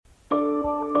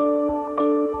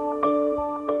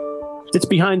It's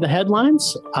Behind the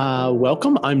Headlines.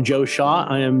 Welcome. I'm Joe Shaw.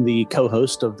 I am the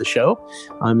co-host of the show.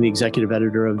 I'm the executive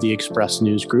editor of the Express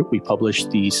News Group. We publish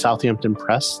the Southampton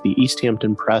Press, the East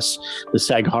Hampton Press, the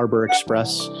Sag Harbor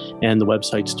Express, and the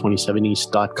websites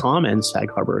 27east.com and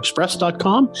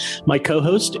sagharborexpress.com. My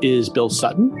co-host is Bill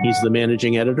Sutton. He's the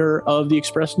managing editor of the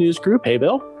Express News Group. Hey,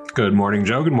 Bill. Good morning,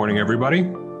 Joe. Good morning,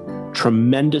 everybody.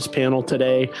 Tremendous panel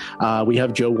today. We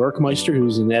have Joe Werkmeister,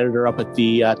 who's an editor up at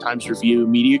the Times Review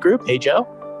Media Group. Hey, Joe.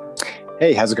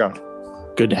 Hey, how's it going?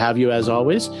 Good to have you as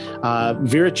always.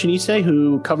 Vera Chinise,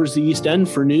 who covers the East End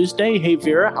for Newsday. Hey,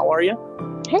 Vera, how are you?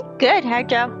 Hey, good. Hi,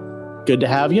 Joe. Good to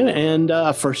have you. And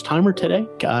first timer today,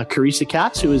 Carissa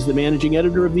Katz, who is the managing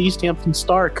editor of the East Hampton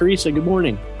Star. Carissa, good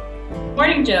morning.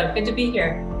 Morning, Joe. Good to be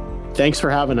here. Thanks for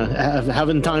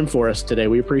having time for us today.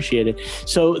 We appreciate it.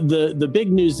 So the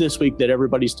big news this week that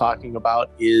everybody's talking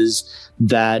about is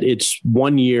that it's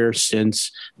 1 year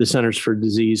since the Centers for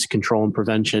Disease Control and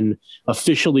Prevention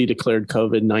officially declared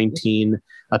COVID-19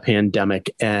 a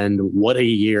pandemic. And what a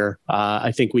year.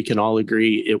 I think we can all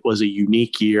agree it was a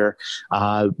unique year,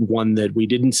 one that we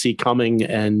didn't see coming.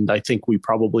 And I think we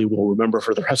probably will remember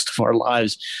for the rest of our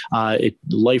lives.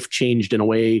 Life changed in a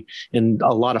way, in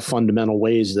a lot of fundamental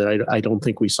ways that I don't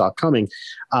think we saw coming.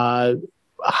 How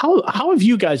have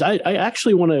you guys, I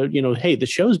actually want to, hey, the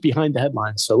show's Behind the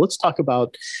Headlines. So let's talk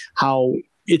about how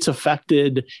it's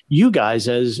affected you guys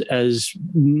as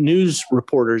news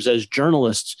reporters, as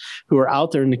journalists who are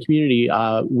out there in the community.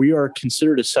 We are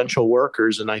considered essential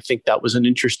workers. And I think that was an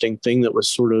interesting thing that was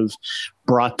sort of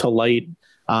brought to light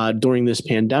during this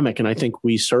pandemic. And I think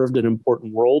we served an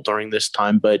important role during this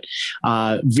time. But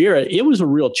Vera, it was a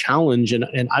real challenge.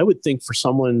 And I would think for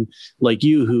someone like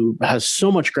you who has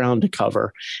so much ground to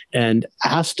cover and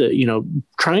has to,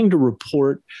 trying to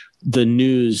report the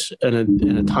news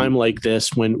in a time like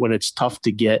this when it's tough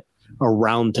to get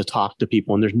around to talk to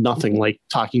people and there's nothing like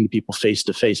talking to people face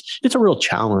to face. It's a real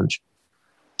challenge.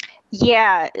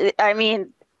 Yeah. I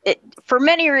mean, for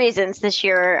many reasons this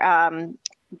year,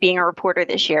 being a reporter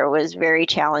this year was very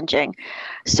challenging.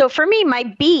 So for me,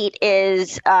 my beat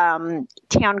is town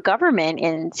government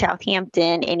in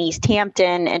Southampton, in East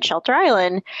Hampton, and Shelter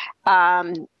Island.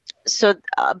 So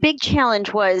a big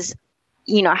challenge was,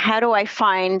 how do I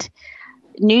find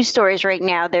news stories right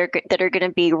now that are going to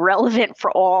be relevant for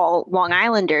all Long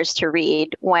Islanders to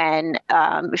read when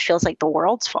it feels like the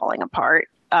world's falling apart?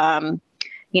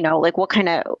 Like what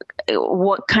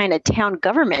kind of town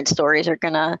government stories are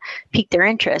going to pique their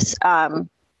interest?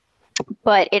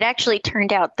 But it actually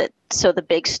turned out that the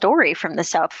big story from the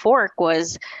South Fork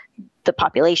was the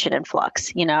population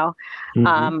influx.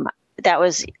 Mm-hmm. That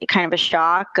was kind of a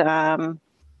shock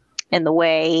in the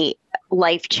way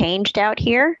life changed out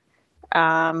here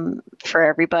for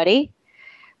everybody.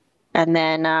 And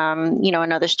then,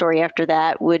 another story after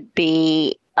that would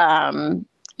be,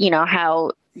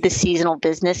 how the seasonal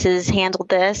businesses handled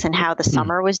this and how the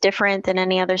summer was different than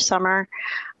any other summer.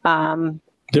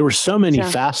 There were so many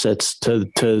facets to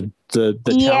the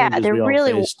challenges we all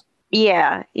faced.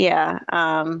 Yeah.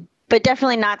 But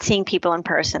definitely not seeing people in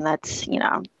person. That's,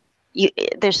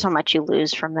 there's so much you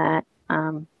lose from that.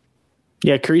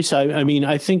 Yeah, Carissa, I mean,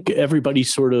 I think everybody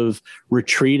sort of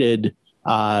retreated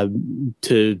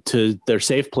to their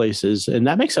safe places, and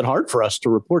that makes it hard for us to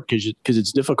report because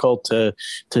it's difficult to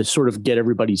sort of get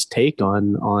everybody's take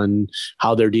on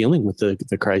how they're dealing with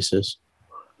the crisis.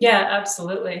 Yeah,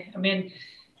 absolutely. I mean,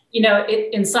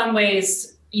 in some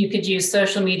ways you could use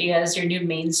social media as your new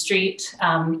Main Street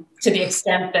to the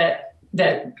extent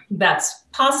that's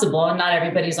possible, and not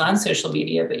everybody's on social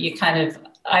media, but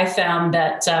I found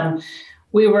that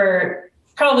we were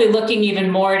probably looking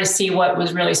even more to see what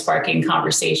was really sparking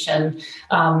conversation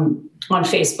on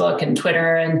Facebook and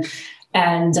Twitter, and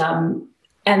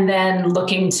then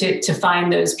looking to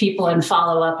find those people and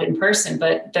follow up in person.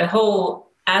 But the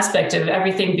whole aspect of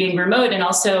everything being remote, and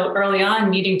also early on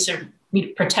needing to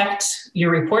protect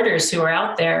your reporters who are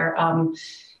out there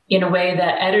in a way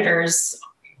that editors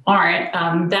aren't,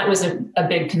 that was a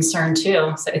big concern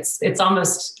too. So it's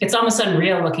almost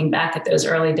unreal looking back at those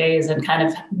early days and kind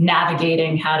of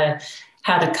navigating how to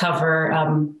cover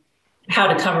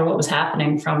what was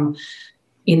happening from,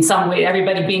 in some way,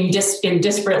 everybody being in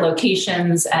disparate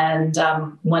locations and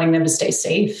wanting them to stay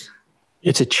safe.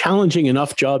 It's a challenging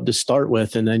enough job to start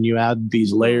with, and then you add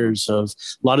these layers of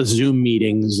a lot of Zoom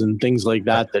meetings and things like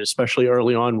that especially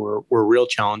early on were real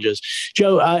challenges.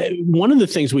 Joe, one of the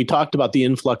things we talked about, the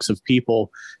influx of people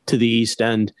to the East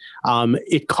End,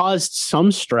 it caused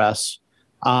some stress,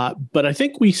 but I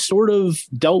think we sort of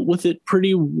dealt with it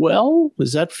pretty well.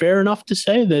 Is that fair enough to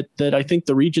say that I think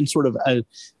the region sort of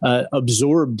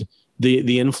absorbed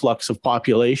the influx of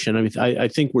population. I mean, I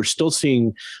think we're still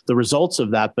seeing the results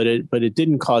of that, but it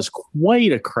didn't cause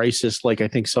quite a crisis like I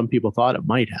think some people thought it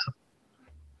might have.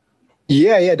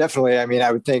 Yeah, definitely. I mean,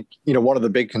 I would think, one of the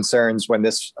big concerns when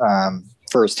this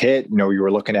first hit, you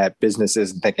were looking at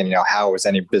businesses and thinking, how is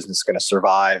any business going to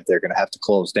survive? They're going to have to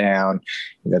close down.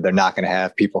 They're not going to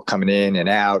have people coming in and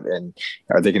out. And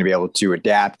are they going to be able to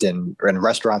adapt? And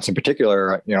restaurants in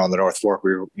particular, on the North Fork,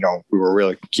 we were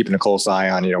really keeping a close eye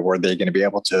on, were they going to be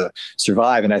able to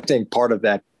survive? And I think part of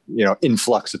that,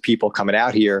 influx of people coming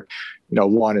out here,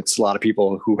 one, it's a lot of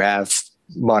people who have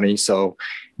money. So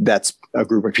that's a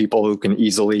group of people who can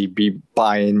easily be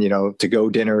buying, to-go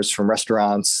dinners from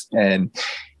restaurants, and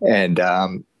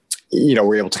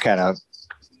we're able to kind of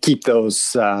keep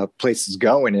those places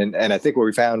going. And I think what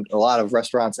we found, a lot of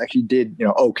restaurants actually did,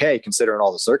 okay, considering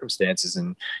all the circumstances.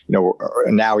 And,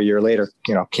 now a year later,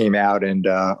 came out and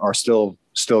are still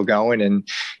going.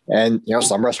 And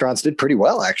some restaurants did pretty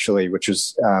well, actually, which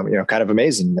was, kind of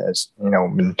amazing. As,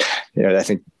 I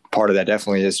think part of that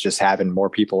definitely is just having more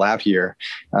people out here.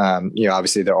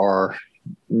 Obviously there are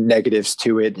negatives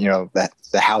to it, that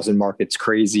the housing market's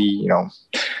crazy,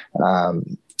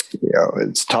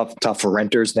 it's tough for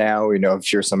renters now.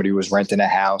 If you're somebody who was renting a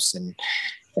house and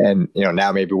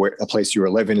now maybe a place you were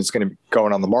living is going to be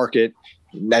going on the market.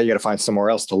 Now you got to find somewhere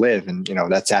else to live. And,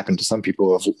 that's happened to some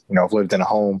people who have lived in a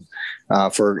home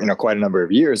for, quite a number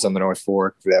of years on the North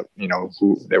Fork that,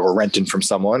 who they were renting from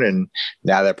someone, and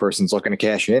now that person's looking to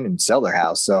cash in and sell their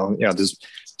house. So, there's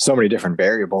so many different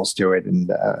variables to it. And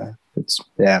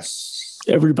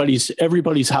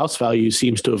everybody's house value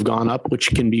seems to have gone up, which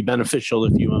can be beneficial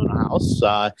if you own a house.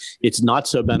 It's not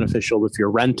so beneficial if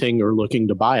you're renting or looking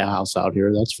to buy a house out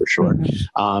here. That's for sure.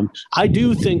 I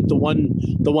do think the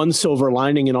one silver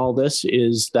lining in all this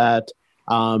is that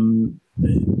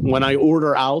when I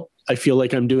order out, I feel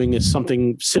like I'm doing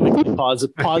something civically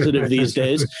positive these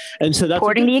days, and so that's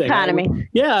supporting the economy.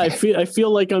 I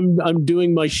feel like I'm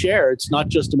doing my share. It's not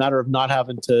just a matter of not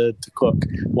having to cook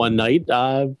one night.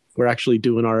 We're actually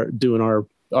doing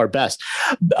our best.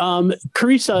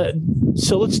 Carissa,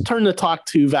 so let's turn the talk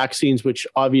to vaccines, which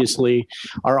obviously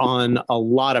are on a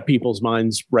lot of people's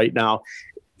minds right now.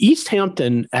 East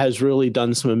Hampton has really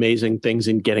done some amazing things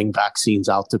in getting vaccines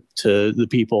out to the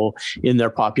people in their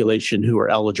population who are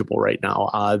eligible right now.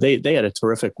 They had a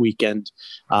terrific weekend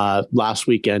last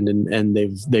weekend, and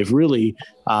they've really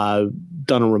done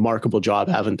a remarkable job,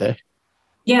 haven't they?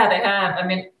 Yeah, they have. I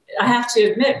mean, I have to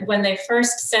admit, when they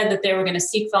first said that they were going to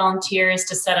seek volunteers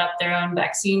to set up their own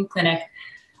vaccine clinic,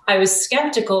 I was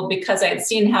skeptical because I had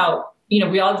seen how,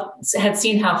 we all had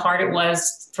seen how hard it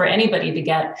was for anybody to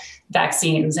get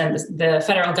vaccines, and the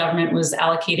federal government was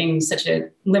allocating such a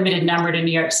limited number to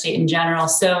New York State in general.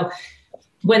 So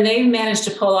when they managed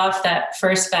to pull off that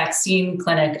first vaccine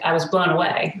clinic, I was blown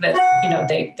away that,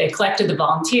 they collected the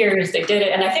volunteers, they did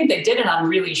it. And I think they did it on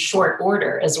really short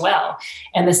order as well.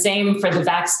 And the same for the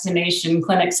vaccination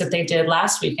clinics that they did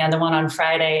last weekend, the one on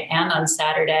Friday and on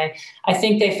Saturday. I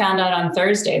think they found out on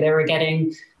Thursday they were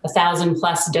getting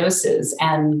 1,000+ doses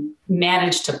and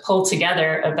managed to pull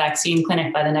together a vaccine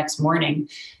clinic by the next morning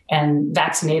and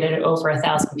vaccinated over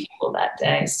 1,000 people that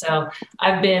day. So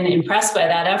I've been impressed by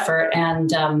that effort, and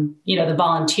the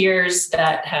volunteers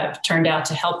that have turned out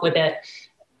to help with it,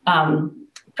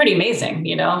 pretty amazing,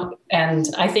 And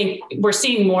I think we're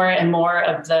seeing more and more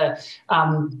of the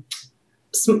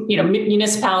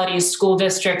municipalities, school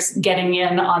districts getting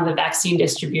in on the vaccine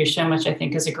distribution, which I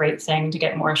think is a great thing to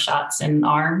get more shots in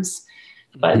arms.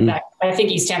 But I think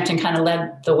East Hampton kind of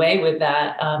led the way with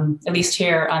that, at least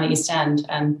here on the East End.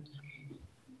 And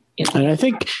I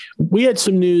think we had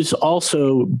some news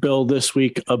also, Bill, this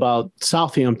week about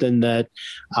Southampton that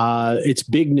it's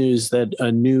big news that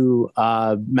a new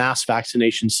mass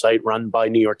vaccination site run by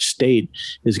New York State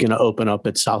is going to open up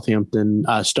at Southampton,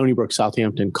 Stony Brook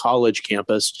Southampton College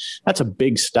campus. That's a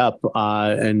big step,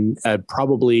 and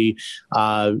probably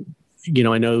I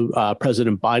know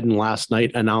President Biden last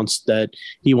night announced that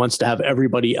he wants to have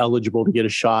everybody eligible to get a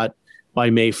shot by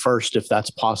May 1st, if that's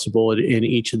possible in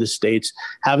each of the states.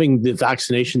 Having the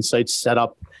vaccination sites set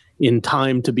up in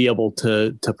time to be able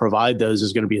to provide those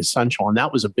is going to be essential. And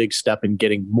that was a big step in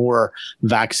getting more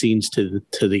vaccines to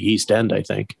the East End, I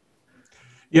think.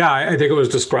 Yeah, I think it was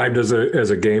described as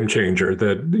a game changer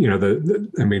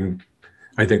that,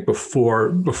 I think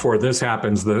before this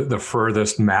happens, the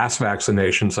furthest mass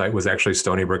vaccination site was actually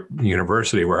Stony Brook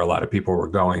University, where a lot of people were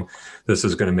going. This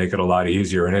is going to make it a lot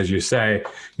easier. And as you say,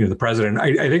 the president,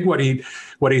 I think what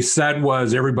he said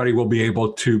was everybody will be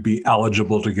able to be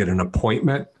eligible to get an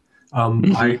appointment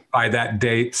by that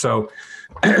date. So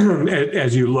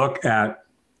as you look at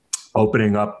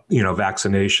opening up,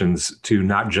 vaccinations to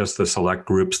not just the select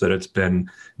groups that it's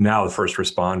been now, the first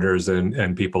responders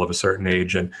and people of a certain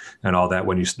age and all that.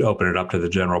 When you open it up to the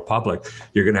general public,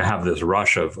 you're going to have this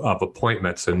rush of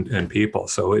appointments and people.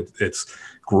 So it's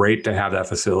great to have that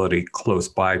facility close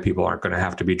by. People aren't going to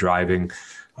have to be driving,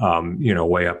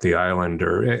 way up the island,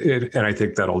 and I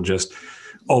think that'll just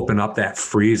open up that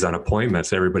freeze on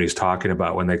appointments everybody's talking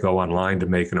about when they go online to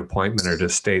make an appointment at a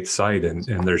state site and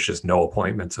there's just no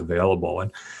appointments available.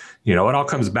 And, it all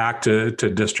comes back to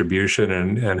distribution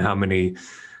and how much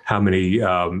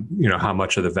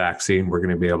of the vaccine we're going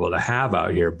to be able to have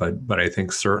out here. But I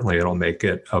think certainly it'll make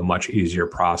it a much easier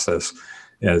process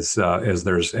as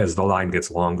the line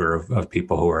gets longer of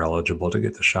people who are eligible to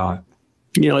get the shot.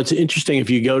 It's interesting.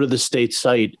 If you go to the state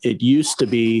site, it used to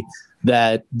be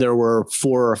that there were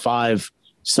 4 or 5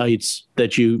 sites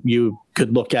that you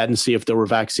could look at and see if there were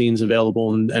vaccines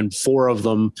available. And 4 of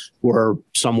them were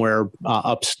somewhere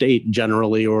upstate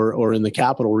generally or in the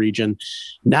capital region.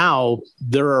 Now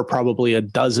there are probably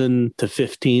 12 to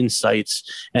 15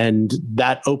 sites. And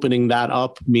that opening that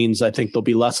up means I think there'll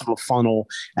be less of a funnel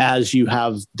as you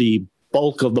have the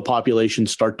bulk of the population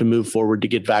start to move forward to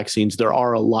get vaccines. There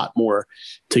are a lot more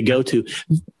to go to.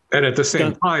 And at the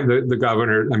same time, the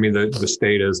governor, the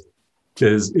state is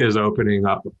opening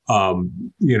up, a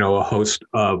host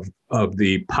of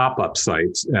the pop-up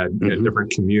sites at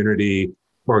different community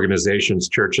organizations,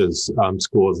 churches,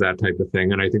 schools, that type of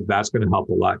thing. And I think that's going to help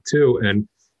a lot too, and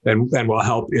will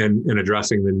help in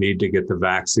addressing the need to get the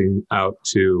vaccine out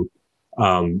to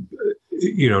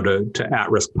to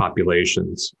at-risk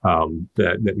populations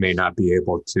that may not be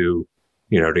able to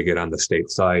get on the state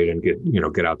site and get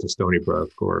out to Stony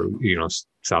Brook or,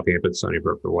 Southampton, Stony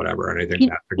Brook or whatever. And I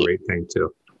think that's a great thing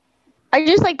too. I'd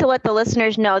just like to let the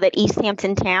listeners know that East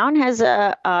Hampton Town has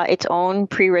its own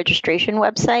pre-registration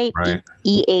website, right.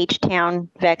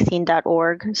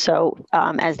 ehtownvaccine.org. So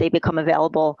as they become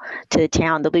available to the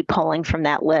town, they'll be pulling from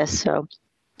that list. So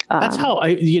that's how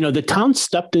the town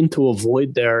stepped into a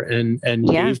void there and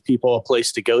gave people a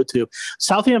place to go to.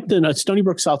 Southampton, Stony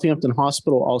Brook Southampton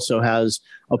Hospital also has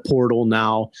a portal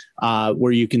now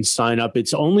where you can sign up.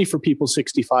 It's only for people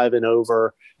 65 and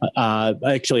over.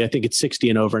 Actually, I think it's 60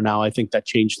 and over now. I think that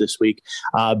changed this week.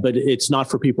 But it's not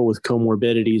for people with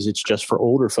comorbidities. It's just for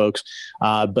older folks.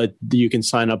 But you can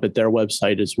sign up at their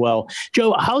website as well.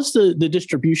 Joe, how's the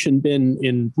distribution been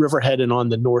in Riverhead and on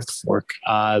the North Fork?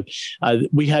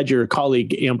 We had your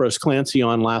colleague Ambrose Clancy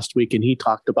on last week, and he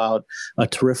talked about a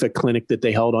terrific clinic that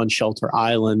they held on Shelter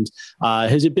Island.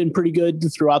 Has it been pretty good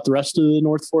throughout the rest of the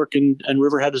North Fork and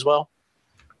Riverhead as well?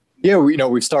 Yeah,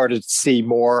 we've started to see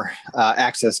more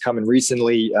access coming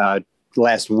recently.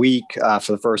 Last week,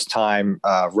 for the first time,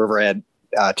 Riverhead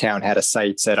Town had a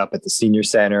site set up at the senior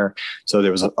center. So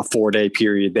there was a 4-day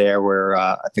period there where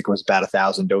I think it was about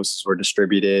 1,000 doses were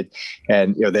distributed.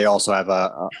 And they also have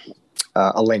a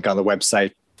link on the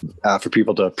website for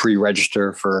people to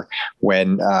pre-register for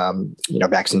when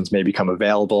vaccines may become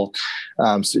available.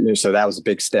 So that was a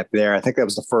big step there. I think that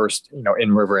was the first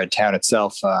in Riverhead Town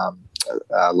itself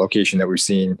location that we've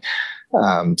seen.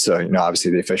 So obviously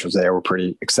the officials there were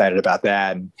pretty excited about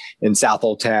that. And in South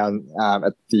Old Town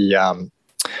at the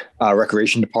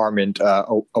Recreation Department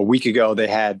a week ago, they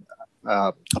had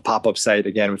a pop-up site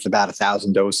again with about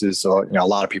 1,000 doses. So a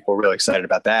lot of people were really excited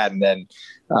about that. And then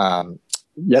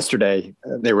yesterday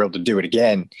they were able to do it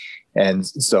again. And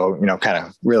so, kind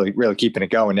of really, really keeping it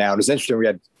going now. It was interesting. We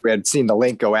had seen the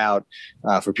link go out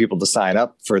for people to sign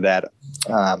up for that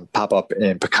pop-up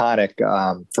in Peconic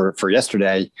for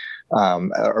yesterday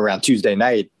around Tuesday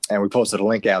night. And we posted a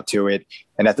link out to it.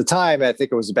 And at the time, I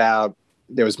think there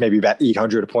was maybe about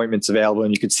 800 appointments available,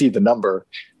 and you could see the number,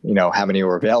 how many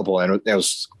were available. And it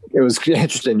was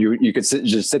interesting. You could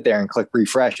just sit there and click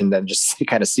refresh and then just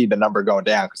kind of see the number going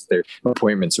down because their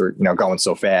appointments were, going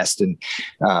so fast. And,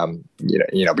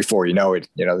 before you know it,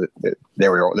 they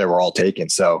were all taken.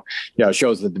 So, it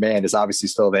shows the demand is obviously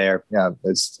still there.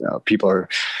 People are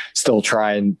still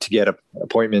trying to get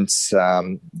appointments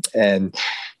and,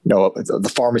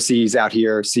 the pharmacies out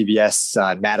here, CVS,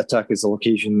 Mattituck is a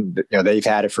location that, they've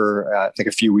had it for, I think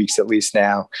a few weeks at least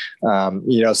now.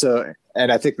 So, and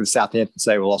I think the Southampton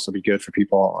site will also be good for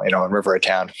people, in Riverhead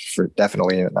Town for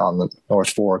definitely on the North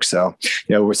Fork. So,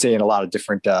 we're seeing a lot of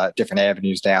different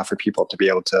avenues now for people to be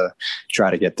able to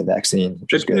try to get the vaccine,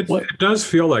 which is good. It does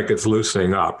feel like it's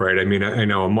loosening up, right? I mean, I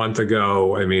know a month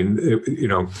ago, it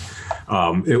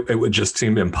would just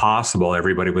seem impossible.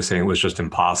 Everybody was saying it was just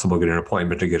impossible to get an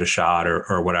appointment to get a shot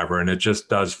or whatever. And it just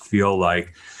does feel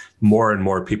like more and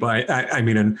more people. I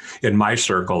mean, in my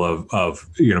circle of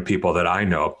people that I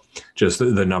know, just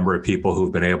the number of people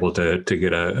who've been able to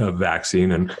get a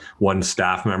vaccine, and one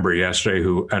staff member yesterday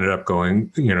who ended up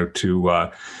going to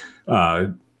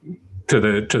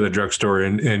the drugstore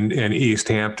in East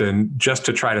Hampton just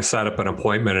to try to set up an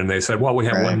appointment, and they said, "Well, we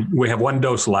have one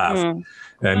dose left,"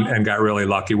 and got really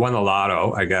lucky, won the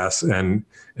lotto, I guess, and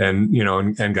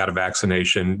got a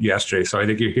vaccination yesterday. So I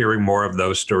think you're hearing more of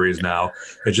those stories now.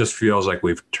 It just feels like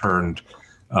we've turned,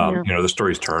 the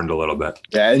story's turned a little bit.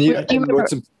 Yeah,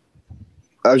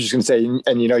 I was just going to say,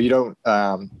 and you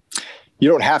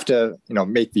don't have to,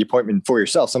 make the appointment for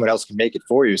yourself. Someone else can make it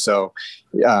for you. So,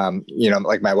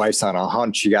 like my wife's on a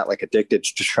hunt. She got like addicted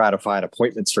to try to find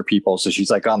appointments for people. So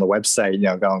she's like on the website,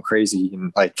 going crazy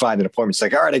and like finding appointments.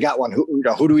 Like, all right, I got one.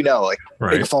 Who do we know? Like,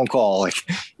 make a phone call. Like,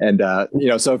 and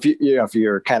so if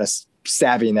you're kind of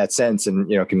savvy in that sense, and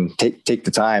can take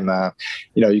the time,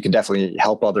 you can definitely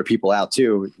help other people out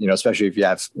too. Especially if you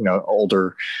have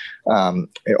older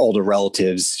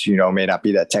relatives, may not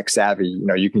be that tech savvy.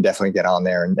 You can definitely get on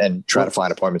there and try to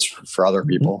find appointments for other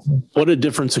people. What a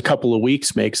difference a couple of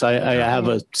weeks makes. I have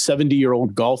a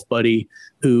 70-year-old golf buddy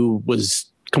who was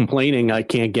complaining, I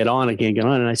can't get on.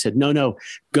 And I said, no,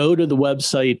 go to the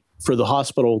website for the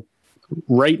hospital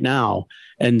right now.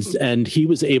 And he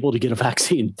was able to get a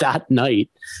vaccine that night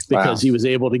because he was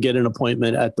able to get an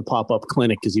appointment at the pop-up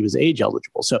clinic because he was age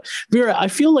eligible. So Vera, I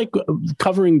feel like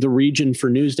covering the region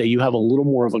for Newsday, you have a little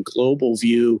more of a global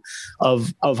view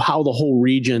of how the whole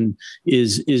region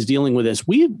is dealing with this.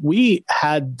 We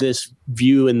had this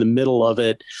view in the middle of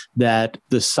it that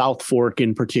the South Fork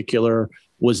in particular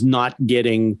was not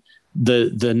getting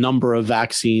the number of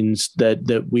vaccines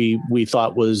that we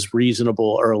thought was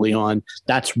reasonable early on.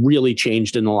 That's really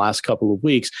changed in the last couple of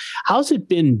weeks. How's it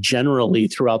been generally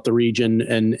throughout the region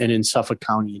and in Suffolk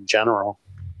County in general?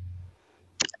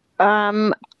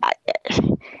 It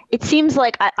seems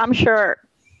like I'm sure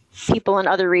people in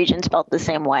other regions felt the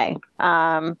same way.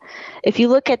 If you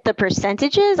look at the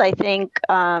percentages, I think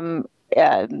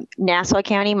Nassau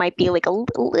County might be like a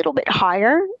little bit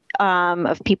higher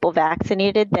of people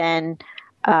vaccinated than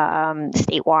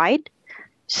statewide.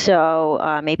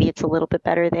 So maybe it's a little bit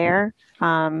better there.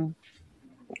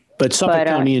 But Suffolk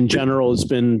County in general has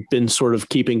been sort of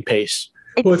keeping pace.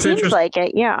 It seems like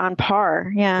it, on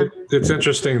par. Yeah. It's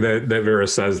interesting that Vera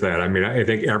says that. I mean, I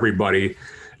think everybody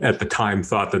at the time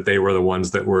thought that they were the ones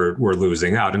that were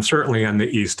losing out. And certainly on the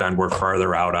East End, we're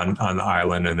farther out on the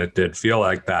island, and it did feel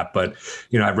like that. But,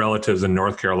 I have relatives in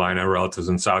North Carolina, relatives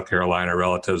in South Carolina,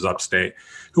 relatives upstate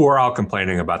who are all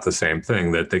complaining about the same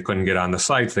thing, that they couldn't get on the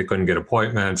sites, they couldn't get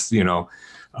appointments, and all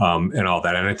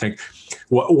that. And I think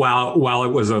while it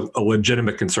was a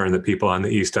legitimate concern that people on the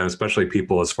East End, especially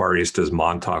people as far east as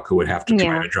Montauk, who would have to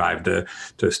try to drive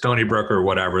to Stony Brook or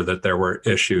whatever, that there were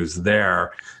issues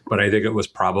there. But I think it was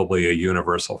probably a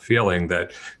universal feeling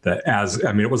that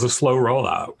it was a slow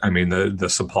rollout. I mean, the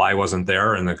supply wasn't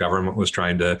there, and the government was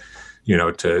trying to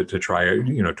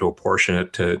to apportion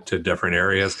it to different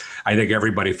areas. I think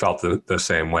everybody felt the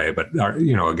same way. But,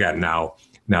 again, now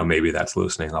maybe that's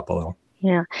loosening up a little.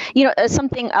 Yeah.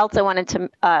 Something else I wanted to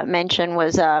mention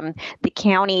was the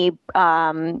county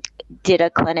did a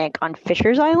clinic on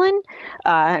Fisher's Island.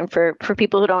 And for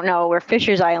people who don't know, we're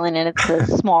Fisher's Island, and it's a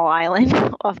small island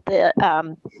off the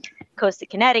coast of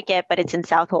Connecticut, but it's in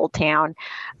Southold Town.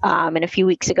 And a few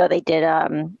weeks ago, they did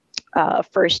a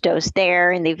first dose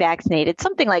there, and they vaccinated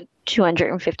something like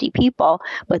 250 people.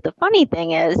 But the funny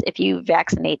thing is, if you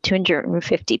vaccinate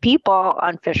 250 people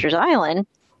on Fisher's Island,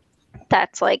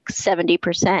 that's like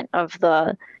 70% of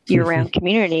the year-round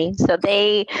community. So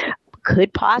they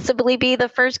could possibly be the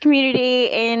first community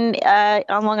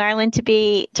on Long Island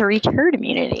to reach herd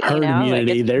immunity. Herd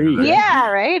immunity. There you go. Yeah,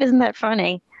 right. Isn't that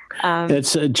funny?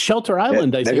 It's Shelter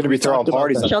Island. They're going to be throwing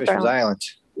parties on Fisher's Island.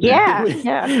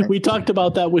 Yeah, we talked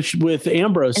about that with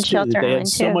Ambrose too. They had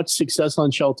so much success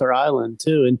on Shelter Island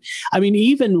too, and I mean,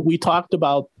 even we talked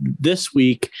about this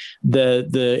week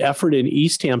the effort in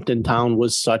East Hampton Town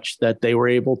was such that they were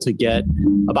able to get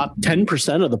about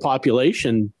 10% of the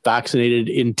population vaccinated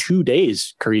in 2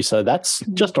 days. Carissa, that's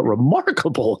just a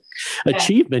remarkable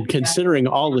achievement considering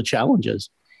all the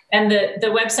challenges. And the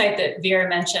website that Vera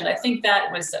mentioned, I think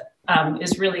that was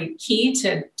is really key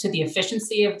to the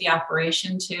efficiency of the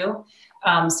operation too.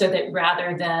 So that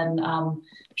rather than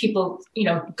people,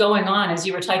 going on, as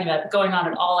you were talking about, going on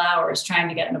at all hours trying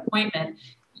to get an appointment,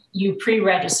 you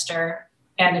pre-register,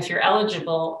 and if you're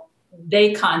eligible,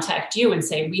 they contact you and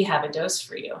say, we have a dose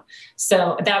for you.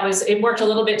 So it worked a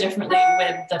little bit differently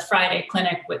with the Friday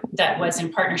clinic that was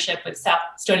in partnership with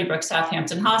Stony Brook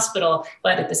Southampton Hospital.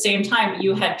 But at the same time,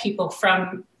 you had people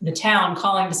from the town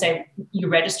calling to say, you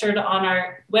registered on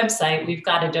our website, we've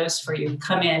got a dose for you,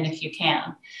 come in if you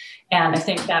can. And I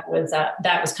think that was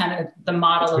kind of the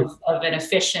model of an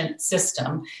efficient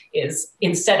system, is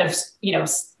instead of,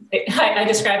 I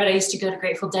describe it, I used to go to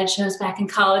Grateful Dead shows back in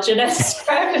college, and I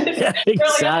described it. Yeah,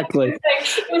 exactly.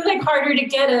 It was like harder to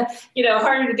get a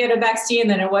vaccine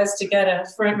than it was to get a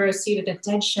front row seat at a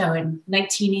Dead show in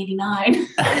 1989.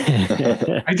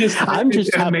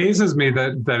 It amazes me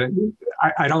that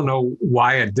I don't know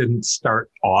why it didn't start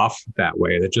off that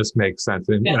way. That just makes sense.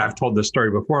 And I've told this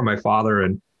story before. My father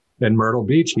in Myrtle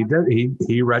Beach,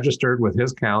 he registered with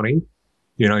his county.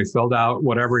 He filled out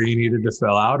whatever he needed to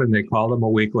fill out, and they called him a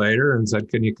week later and said,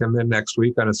 "Can you come in next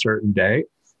week on a certain day?"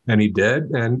 And he did,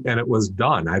 and it was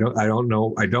done. I don't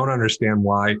know. I don't understand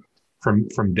why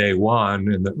from day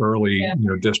one in the early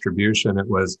distribution, it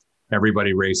was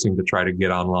everybody racing to try to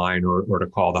get online or to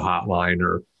call the hotline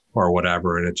or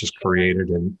whatever, and it just created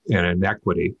an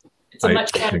inequity. It's a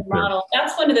much better model.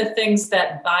 That's one of the things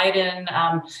that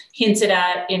Biden hinted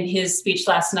at in his speech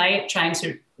last night, trying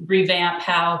to revamp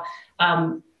how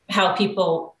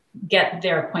people get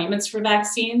their appointments for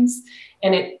vaccines.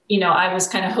 And I was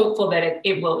kind of hopeful that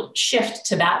it will shift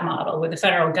to that model with the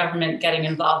federal government getting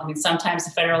involved. I mean, sometimes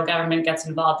the federal government gets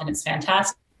involved and it's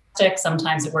fantastic.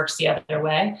 Sometimes it works the other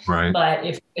way. Right. But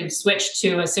if it switched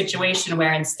to a situation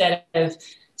where instead of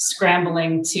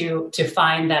scrambling to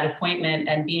find that appointment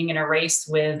and being in a race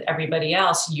with everybody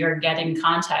else, you're getting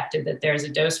contacted that there's a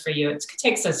dose for you. It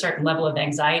takes a certain level of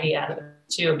anxiety out of it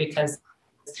too, because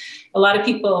a lot of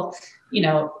people,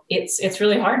 it's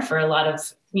really hard for a lot of,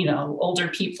 older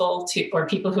people or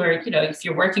people who are, if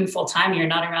you're working full time, you're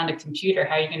not around a computer,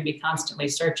 how are you going to be constantly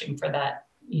searching for that,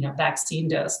 vaccine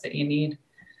dose that you need?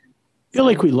 I feel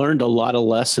like we learned a lot of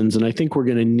lessons, and I think we're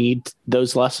going to need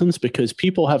those lessons because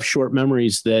people have short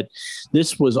memories that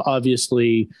this was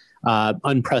obviously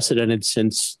unprecedented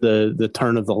since the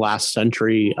turn of the last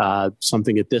century,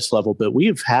 something at this level. But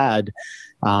we've had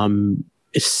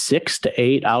 6 to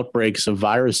 8 outbreaks of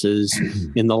viruses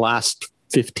in the last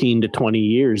 15 to 20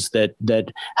 years that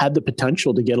had the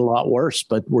potential to get a lot worse,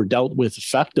 but were dealt with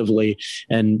effectively.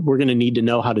 And we're going to need to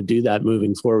know how to do that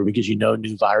moving forward because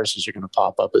new viruses are going to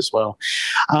pop up as well.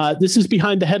 This is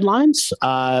Behind the Headlines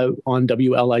on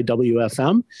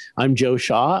WLIW-FM. I'm Joe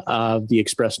Shaw of the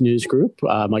Express News Group.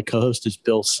 My co-host is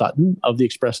Bill Sutton of the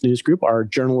Express News Group. Our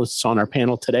journalists on our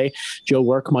panel today, Joe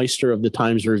Werkmeister of the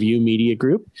Times Review Media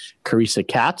Group, Carissa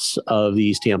Katz of the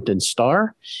East Hampton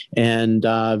Star, and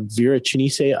Vera Chinese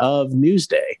of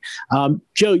Newsday.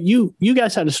 Joe, you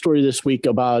guys had a story this week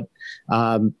about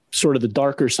sort of the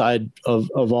darker side of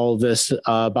all of this,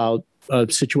 about a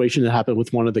situation that happened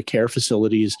with one of the care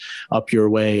facilities up your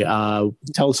way.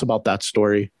 Tell us about that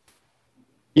story.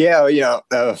 Yeah,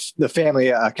 the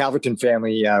family, Calverton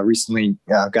family, recently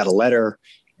got a letter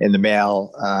in the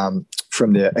mail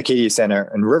from the Acadia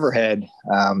Center in Riverhead,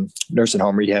 nursing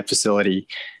home rehab facility,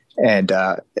 and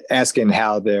asking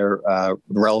how their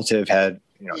relative had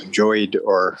enjoyed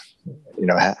or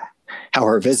how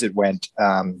her visit went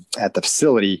at the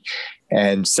facility.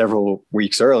 And several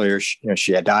weeks earlier,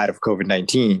 she had died of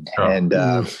COVID-19.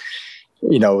 Oh.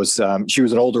 And she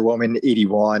was an older woman,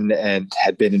 81, and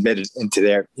had been admitted into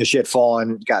there. She had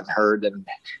fallen, gotten hurt,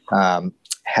 and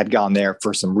had gone there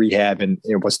for some rehab, and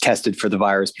was tested for the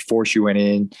virus before she went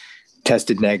in,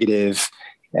 tested negative,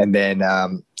 and then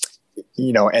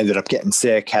ended up getting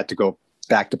sick, had to go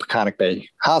back to Peconic Bay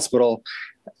Hospital,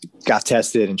 got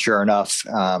tested, and sure enough,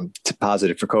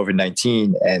 positive for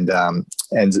COVID-19, and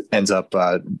ends up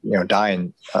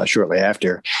dying shortly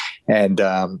after. And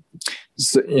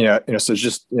so it's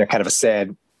just kind of a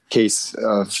sad case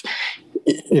of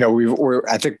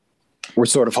I think we're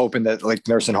sort of hoping that like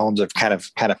nursing homes have kind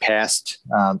of passed,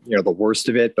 the worst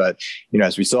of it. But,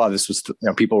 as we saw, this was,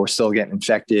 people were still getting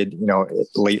infected,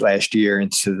 late last year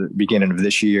into the beginning of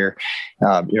this year,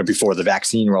 before the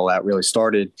vaccine rollout really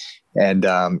started. And,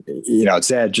 it's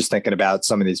sad just thinking about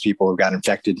some of these people who got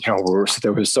infected, they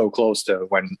were so close to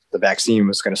when the vaccine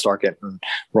was going to start getting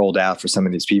rolled out for some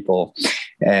of these people.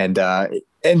 And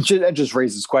just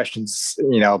raises questions,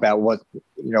 about what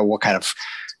kind of,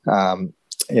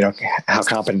 how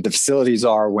competent the facilities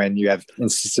are when you have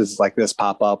instances like this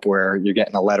pop up where you're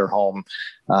getting a letter home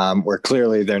where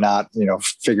clearly they're not,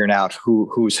 figuring out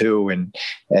who's who and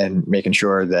making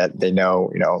sure that they know,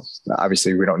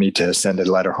 obviously we don't need to send a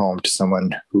letter home to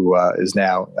someone who is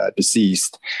now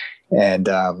deceased. And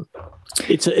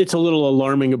it's a little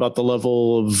alarming about the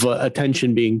level of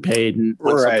attention being paid, and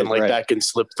when something like that can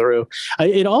slip through.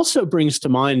 It also brings to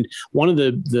mind one of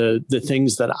the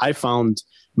things that I found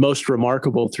most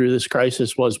remarkable through this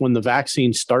crisis was when the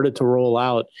vaccine started to roll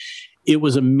out. It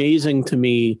was amazing to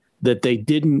me that they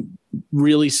didn't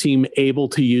really seem able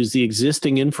to use the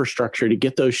existing infrastructure to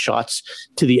get those shots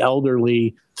to the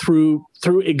elderly through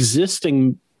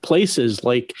existing places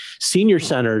like senior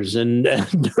centers and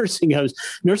nursing homes.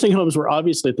 Nursing homes were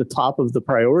obviously at the top of the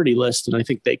priority list, and I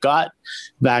think they got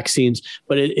vaccines,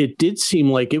 but it did seem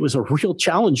like it was a real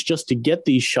challenge just to get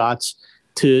these shots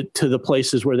to the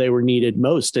places where they were needed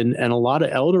most. And a lot of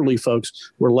elderly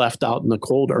folks were left out in the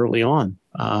cold early on.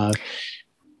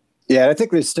 Yeah, I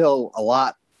think there's still a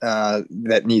lot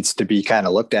that needs to be kind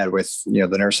of looked at with,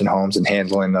 the nursing homes and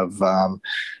handling of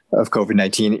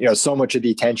COVID-19. So much of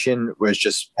the attention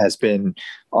has been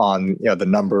on, the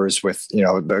numbers with,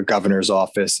 the governor's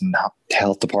office and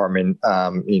health department,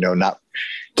 not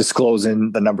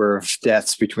disclosing the number of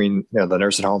deaths between, the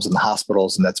nursing homes and the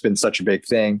hospitals. And that's been such a big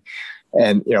thing.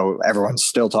 And, everyone's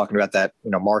still talking about that,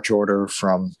 March order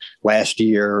from last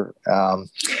year.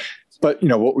 But,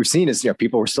 what we've seen is,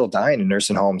 people were still dying in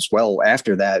nursing homes well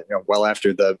after that, well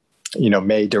after the,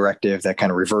 May directive that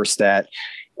kind of reversed that.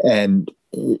 And,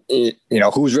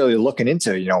 who's really looking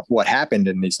into, what happened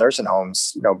in these nursing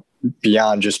homes,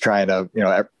 beyond just trying to,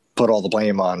 put all the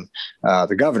blame on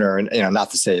the governor. And,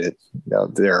 not to say that,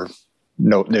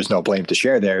 there's no blame to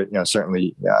share there.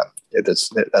 Certainly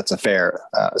that's a fair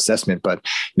assessment, but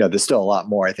there's still a lot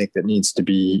more I think that needs to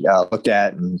be looked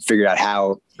at and figured out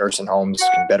how nursing homes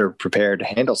can better prepare to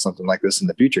handle something like this in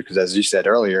the future. Because as you said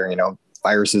earlier,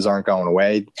 viruses aren't going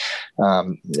away.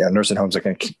 Nursing homes are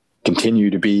going to continue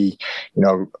to be,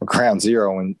 ground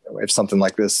zero, and if something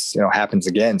like this, happens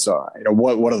again. So,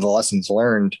 what are the lessons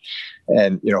learned,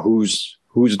 and who's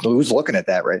looking at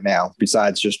that right now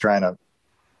besides just trying to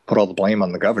put all the blame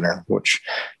on the governor, which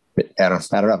I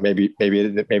don't know. Maybe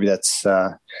that's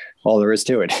all there is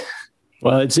to it.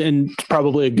 Well, it's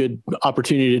probably a good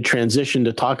opportunity to transition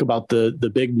to talk about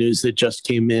the big news that just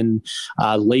came in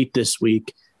late this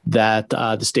week, that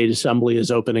the state assembly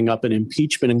is opening up an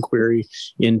impeachment inquiry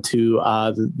into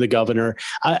the governor.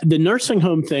 The nursing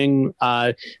home thing,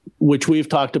 which we've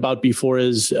talked about before,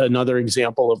 is another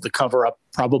example of the cover-up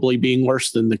probably being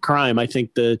worse than the crime. I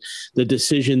think the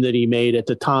decision that he made at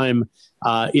the time,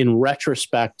 in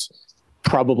retrospect,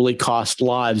 probably cost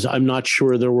lives. I'm not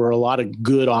sure there were a lot of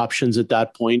good options at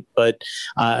that point, but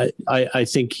I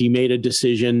think he made a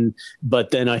decision. But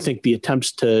then I think the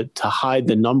attempts to hide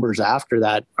the numbers after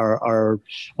that are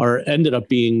ended up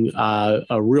being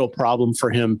a real problem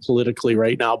for him politically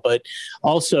right now. But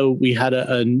also we had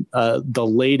the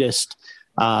latest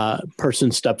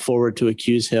person step forward to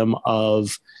accuse him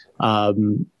of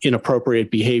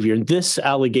inappropriate behavior. And this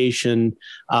allegation,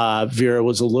 Vera,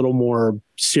 was a little more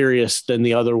serious than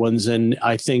the other ones. And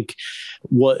I think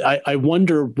I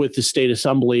wonder with the state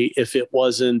assembly if it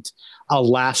wasn't a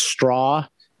last straw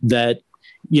that,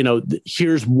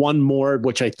 here's one more,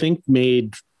 which I think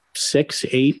made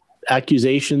 6-8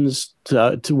 accusations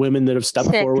to women that have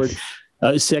stepped forward.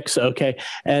 6. Okay.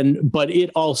 But it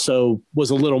also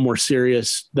was a little more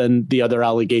serious than the other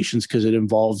allegations because it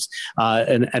involves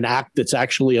an act that's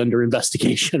actually under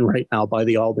investigation right now by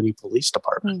the Albany Police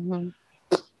Department.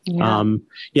 Mm-hmm.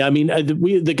 Yeah.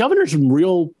 The governor's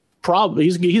real problem.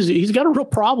 He's got a real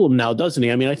problem now, doesn't he?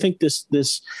 I mean, I think this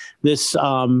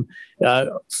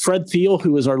Fred Thiel,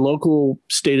 who is our local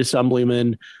state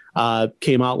assemblyman,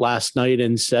 came out last night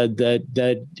and said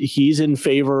that he's in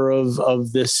favor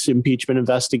of this impeachment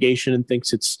investigation and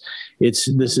thinks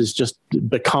this has just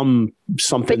become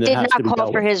something that has to be dealt with. But did not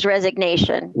call for his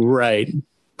resignation.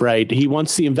 Right. He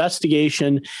wants the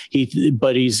investigation.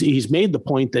 But he's made the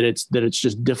point that it's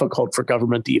just difficult for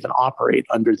government to even operate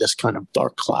under this kind of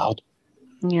dark cloud.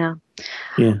 Yeah.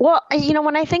 Well,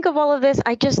 when I think of all of this,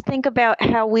 I just think about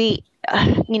how we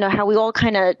all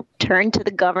kind of turned to the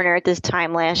governor at this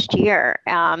time last year,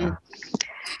 and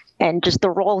just the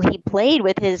role he played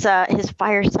with his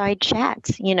fireside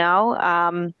chats.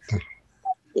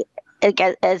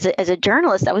 As a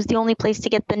journalist, that was the only place to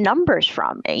get the numbers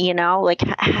from. Like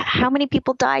how many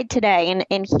people died today,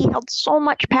 and he held so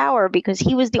much power because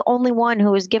he was the only one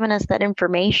who was giving us that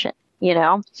information.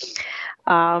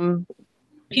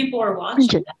 People are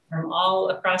watching that from all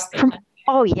across the country.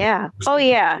 Oh yeah.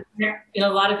 A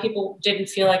lot of people didn't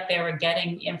feel like they were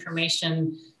getting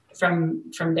information from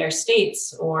their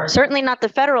states, or certainly not the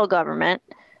federal government.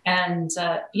 And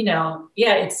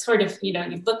it's sort of you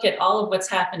look at all of what's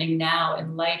happening now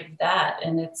in light of that,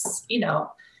 and it's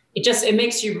it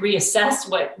makes you reassess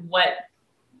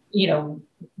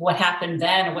what happened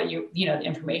then, and what the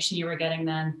information you were getting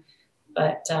then.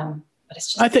 But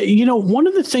it's just, I think, one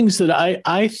of the things that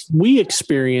we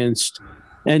experienced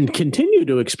and continue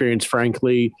to experience,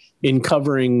 frankly, in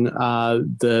covering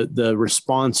the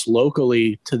response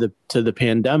locally to the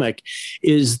pandemic,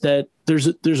 is that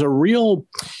there's a real,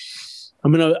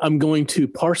 I'm going to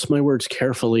parse my words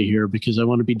carefully here because I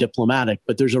want to be diplomatic,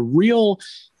 but there's a real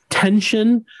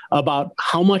tension about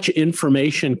how much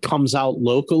information comes out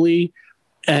locally.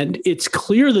 And it's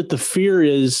clear that the fear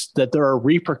is that there are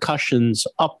repercussions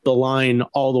up the line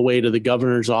all the way to the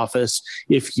governor's office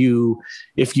if you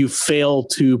fail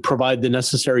to provide the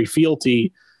necessary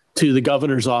fealty to the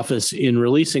governor's office in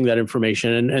releasing that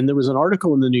information. And there was an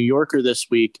article in the New Yorker this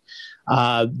week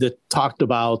that talked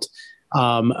about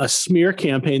a smear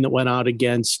campaign that went out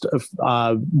against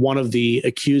one of the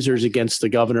accusers against the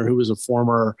governor, who was a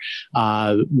former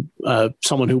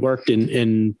someone who worked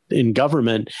in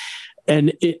government.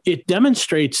 And it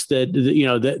demonstrates that,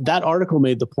 that article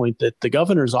made the point that the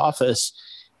governor's office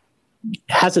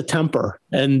has a temper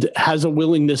and has a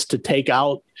willingness to take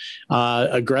out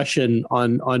aggression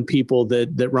on people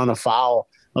that run afoul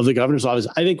of the governor's office.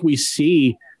 I think we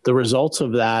see the results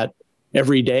of that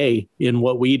every day in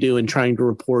what we do in trying to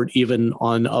report even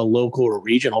on a local or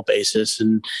regional basis.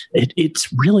 And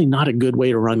it's really not a good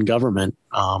way to run government.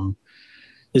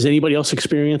 Has anybody else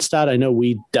experienced that? I know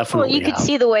we definitely Well, you could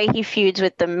see the way he feuds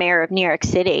with the mayor of New York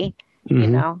City.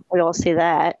 Mm-hmm. We all see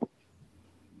that.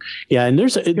 Yeah, and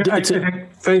there's thank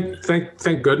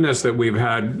goodness that we've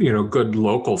had good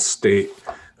local state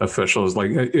officials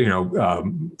like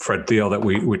Fred Thiel that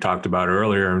we talked about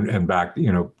earlier, and back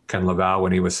Ken LaValle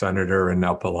when he was senator, and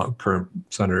now current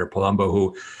Senator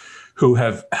Palumbo, who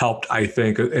have helped, I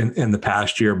think, in the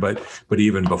past year, but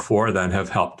even before then, have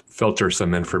helped filter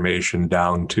some information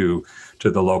down to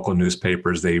the local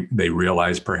newspapers. They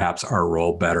realize perhaps our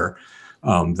role better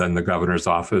than the governor's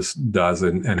office does,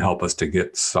 and help us to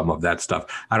get some of that stuff.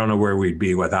 I don't know where we'd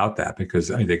be without that, because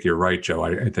I think you're right, Joe.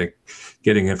 I think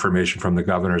getting information from the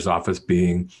governor's office,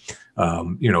 being a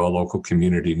local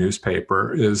community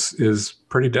newspaper, is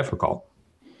pretty difficult.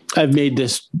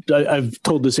 I've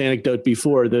told this anecdote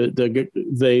before.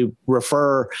 They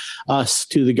refer us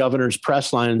to the governor's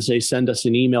press lines. They send us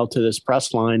an email to this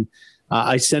press line.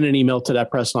 I sent an email to that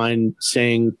press line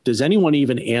saying, does anyone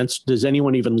even answer? Does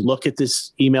anyone even look at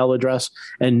this email address?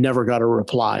 And never got a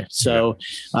reply. So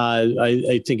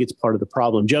I think it's part of the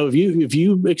problem. Joe, have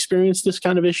you experienced this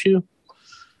kind of issue?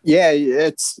 Yeah,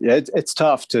 it's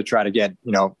tough to try to get,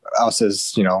 us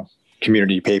as,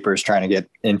 community papers trying to get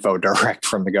info direct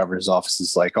from the governor's office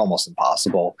is like almost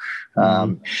impossible.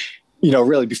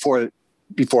 Really before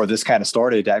this kind of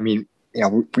started, I mean,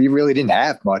 we really didn't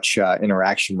have much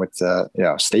interaction with the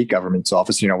state government's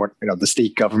office. The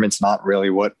state government's not really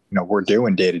what we're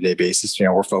doing day-to-day basis.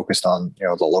 We're focused on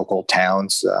the local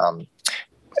towns,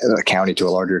 the county to a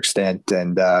larger extent,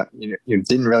 and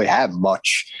didn't really have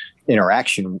much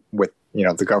interaction with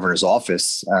the governor's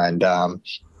office. And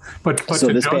so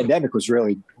this pandemic was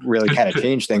really kind of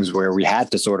changed things, where we had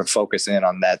to sort of focus in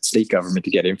on that state government to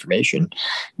get information.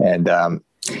 And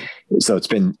so it's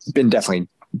been definitely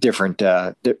different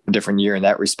year in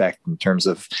that respect, in terms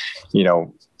of,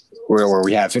 where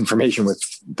we have information with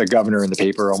the governor in the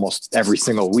paper almost every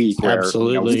single week. Where,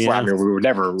 absolutely, we would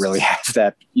never really have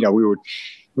that. We would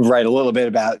write a little bit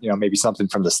about, maybe something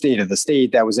from the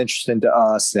state that was interesting to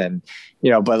us. And,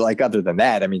 but like, other than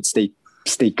that, I mean, state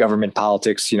government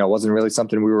politics, wasn't really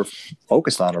something we were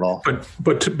focused on at all.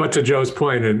 But to Joe's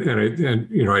point, and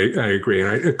I agree.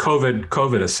 And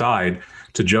COVID aside,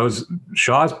 to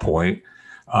Shaw's point,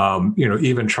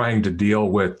 even trying to deal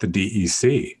with the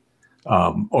DEC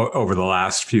over the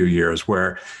last few years,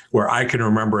 where I can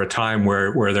remember a time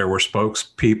where there were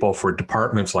spokespeople for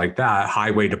departments like that,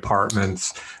 highway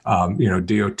departments,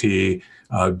 DOT,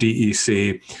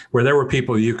 DEC, where there were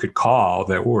people you could call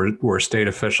that were state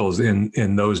officials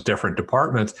in those different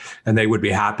departments, and they would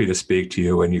be happy to speak to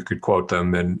you, and you could quote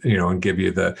them and give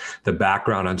you the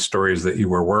background on stories that you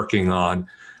were working on.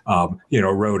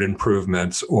 Road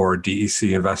improvements or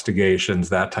DEC investigations,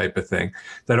 that type of thing.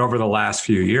 That over the last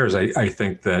few years, I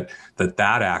think that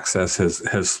access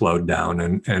has slowed down.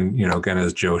 And again,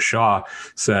 as Joe Shaw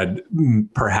said,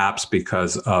 perhaps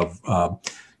because of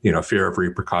fear of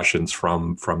repercussions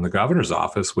from the governor's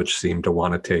office, which seemed to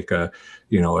want to take a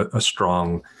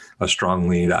strong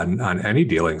lead on any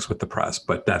dealings with the press.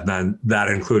 But that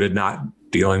included not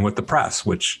dealing with the press,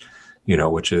 which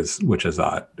is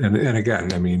odd. And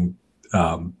again, I mean,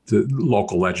 the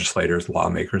local legislators,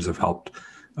 lawmakers have helped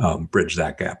bridge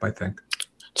that gap, I think.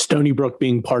 Stony Brook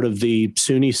being part of the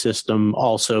SUNY system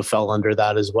also fell under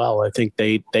that as well. I think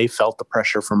they felt the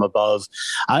pressure from above.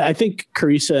 I think,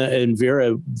 Carissa and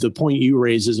Vera, the point you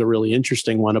raise is a really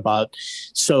interesting one about,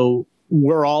 so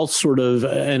we're all sort of,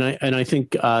 and I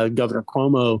think Governor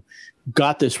Cuomo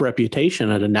got this reputation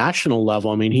at a national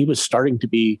level. I mean, he was starting to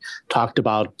be talked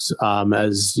about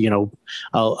as,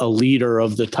 a leader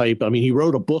of the type. I mean, he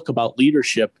wrote a book about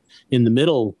leadership in the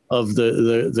middle of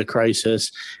the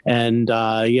crisis, and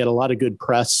he had a lot of good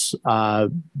press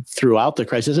throughout the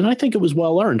crisis. And I think it was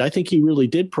well earned. I think he really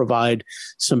did provide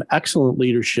some excellent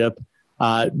leadership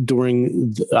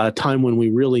during a time when we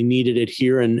really needed it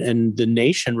here, and the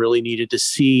nation really needed to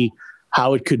see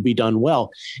how it could be done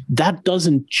well. That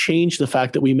doesn't change the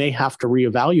fact that we may have to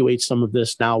reevaluate some of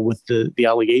this now with the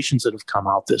allegations that have come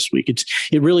out this week.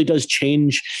 It really does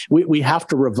change. We have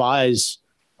to revise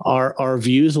our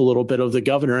views a little bit of the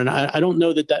governor. And I don't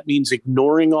know that means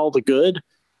ignoring all the good,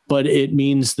 but it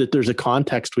means that there's a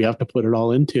context we have to put it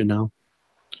all into now.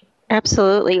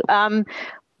 Absolutely.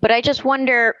 But I just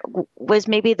wonder, was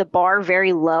maybe the bar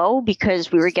very low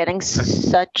because we were getting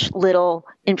such little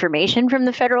information from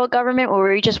the federal government, or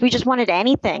we just wanted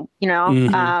anything,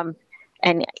 Mm-hmm.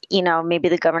 And maybe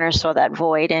the governor saw that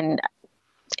void and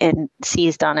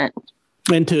seized on it.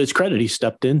 And to his credit, he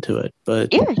stepped into it.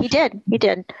 But yeah, he did.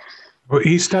 Well,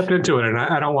 he stepped into it, and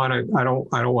I don't want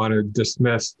to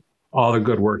dismiss all the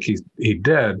good work he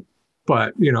did.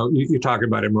 But, you talk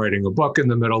about him writing a book in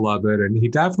the middle of it, and he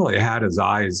definitely had his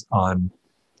eyes on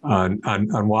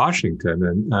Washington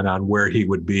and on where he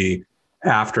would be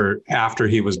after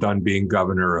he was done being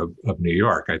governor of New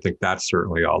York. I think that's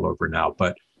certainly all over now.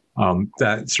 But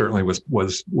that certainly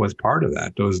was part of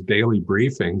that, those daily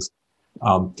briefings.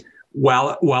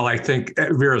 While I think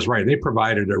Vera's right, they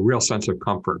provided a real sense of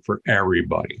comfort for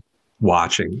everybody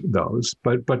watching those.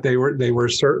 But they were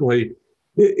certainly,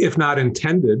 if not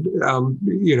intended,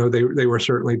 they were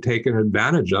certainly taken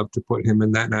advantage of to put him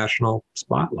in that national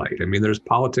spotlight. I mean, there's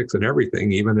politics in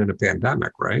everything, even in a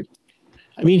pandemic, right?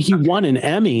 I mean, he won an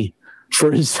Emmy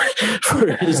for his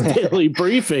daily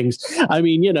briefings. I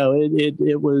mean,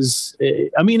 it was.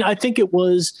 I mean, I think it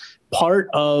was part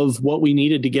of what we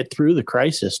needed to get through the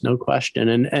crisis, no question.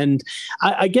 And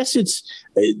I guess it's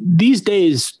these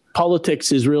days,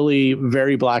 politics is really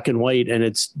very black and white, and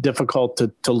it's difficult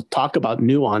to talk about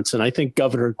nuance. And I think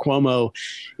Governor Cuomo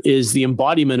is the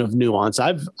embodiment of nuance.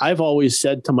 I've always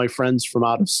said to my friends from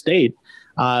out of state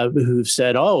who've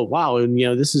said, "Oh, wow, and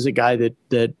this is a guy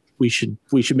that we should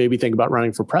maybe think about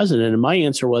running for president." And my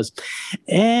answer was,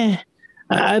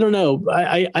 I don't know.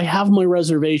 I have my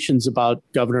reservations about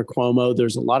Governor Cuomo.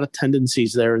 There's a lot of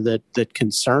tendencies there that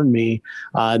concern me.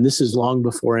 And this is long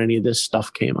before any of this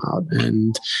stuff came out.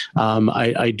 And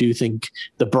I do think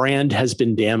the brand has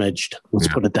been damaged. Let's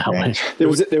put it that way. There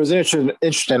was an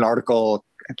interesting article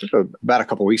about a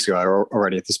couple of weeks ago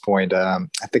already at this point. I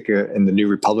think in the New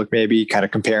Republic, maybe kind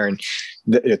of comparing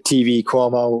the TV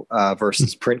Cuomo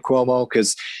versus print Cuomo,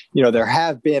 because there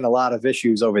have been a lot of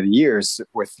issues over the years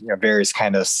with various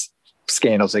kind of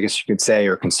scandals, I guess you could say,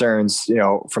 or concerns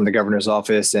from the governor's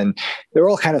office, and they're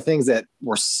all kind of things that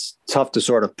were tough to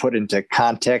sort of put into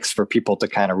context for people to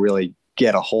kind of really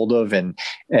get a hold of and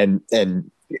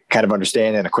kind of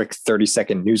understand in a quick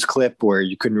 30-second news clip, where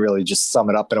you couldn't really just sum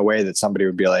it up in a way that somebody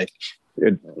would be like,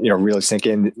 really sink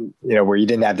in, where you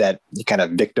didn't have that kind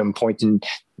of victim pointing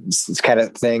kind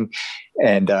of thing.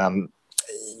 And,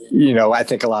 I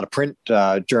think a lot of print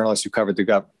journalists who covered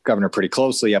the governor pretty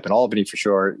closely up in Albany, for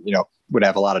sure, would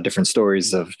have a lot of different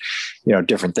stories of,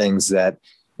 different things that,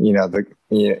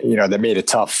 that made it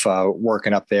tough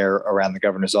working up there around the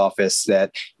governor's office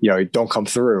that, don't come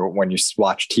through when you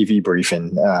watch TV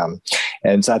briefing.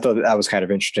 And so I thought that was kind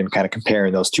of interesting, kind of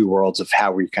comparing those two worlds of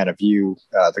how we kind of view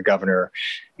the governor.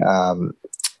 And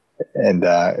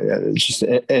it's just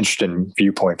an interesting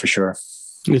viewpoint for sure.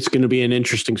 It's going to be an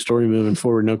interesting story moving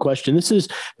forward, no question. This is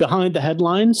Behind the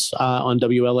Headlines on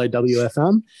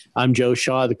WLIW-FM. I'm Joe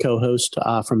Shaw, the co-host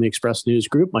from the Express News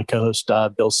Group. My co-host,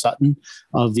 Bill Sutton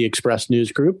of the Express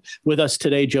News Group. With us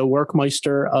today, Joe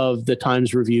Werkmeister of the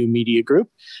Times Review Media Group,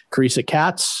 Carissa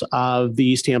Katz of the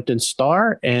East Hampton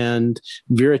Star, and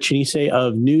Vera Chinise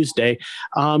of Newsday.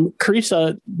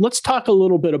 Carissa, let's talk a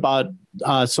little bit about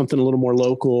something a little more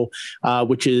local,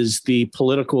 which is the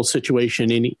political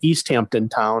situation in East Hampton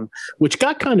town, which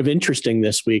got kind of interesting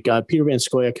this week. Peter Van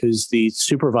Scoyoc, who's the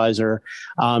supervisor,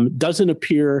 doesn't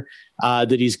appear that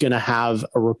he's going to have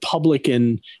a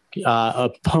Republican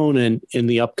opponent in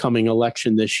the upcoming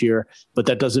election this year, but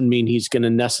that doesn't mean he's going to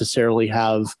necessarily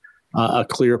have a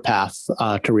clear path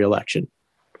to reelection.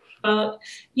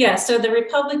 Yeah, so the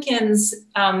Republicans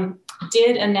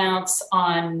did announce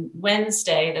on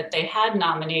Wednesday that they had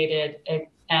nominated a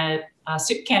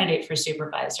candidate for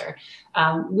supervisor.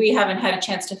 We haven't had a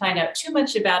chance to find out too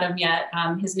much about him yet.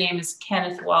 His name is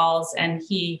Kenneth Walls, and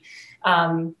he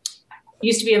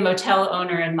used to be a motel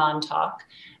owner in Montauk.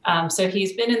 So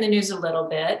he's been in the news a little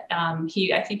bit.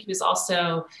 I think he was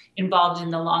also involved in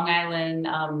the Long Island,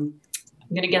 I'm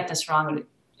going to get this wrong,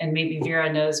 and maybe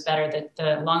Vera knows better, that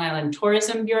the Long Island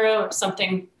Tourism Bureau or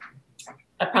something.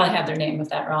 I probably have their name with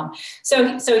that wrong.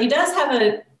 So he does have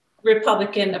a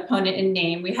Republican opponent in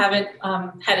name. We haven't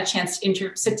had a chance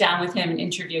to sit down with him and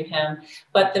interview him.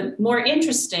 But the more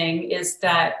interesting is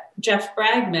that Jeff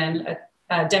Bragman,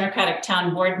 a Democratic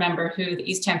town board member who the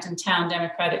East Hampton Town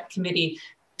Democratic Committee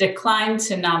declined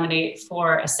to nominate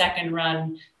for a second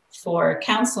run for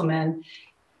councilman,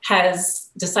 has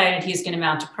decided he's going to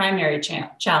mount a primary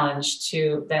challenge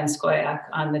to Van Scoyoc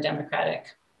on the Democratic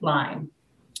line.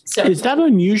 So, is that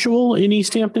unusual in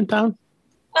East Hampton Town?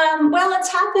 Well,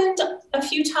 it's happened a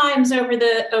few times over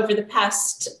the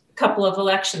past couple of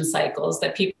election cycles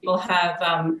that people have,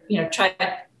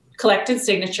 collected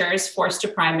signatures, forced a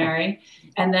primary,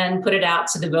 and then put it out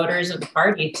to the voters of the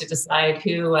party to decide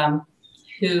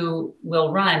who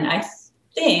will run. I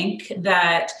think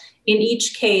that in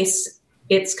each case,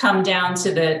 it's come down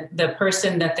to the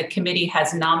person that the committee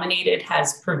has nominated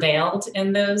has prevailed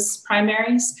in those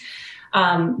primaries.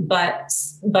 But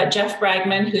Jeff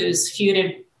Bragman, who's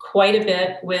feuded quite a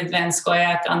bit with Van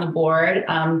Scoyoc on the board,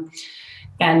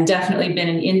 and definitely been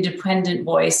an independent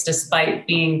voice despite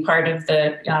being part of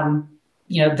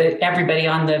everybody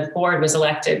on the board was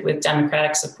elected with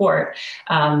Democratic support,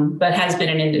 but has been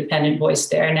an independent voice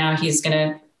there. Now he's going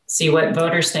to see what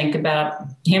voters think about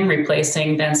him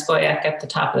replacing Van Scoyoc at the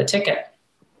top of the ticket.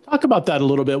 Talk about that a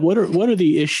little bit. What are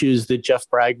the issues that Jeff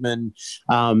Bragman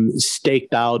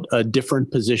staked out a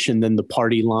different position than the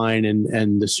party line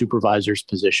and the supervisor's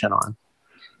position on?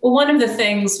 Well, one of the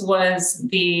things was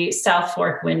the South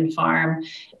Fork wind farm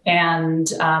and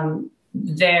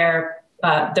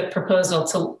the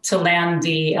proposal to land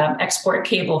the export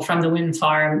cable from the wind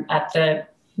farm at the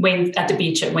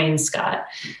beach at Wainscott.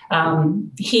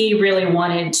 He really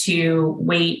wanted to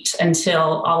wait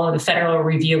until all of the federal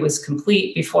review was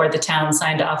complete before the town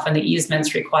signed off on the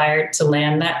easements required to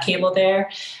land that cable there.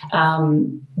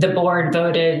 The board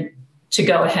voted to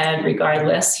go ahead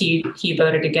regardless. He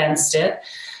voted against it.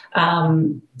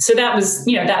 So that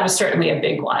was certainly a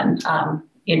big one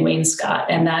in Wainscott.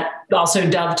 And that also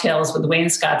dovetails with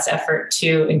Wainscott's effort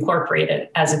to incorporate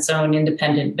it as its own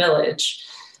independent village.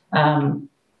 And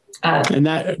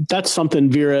that's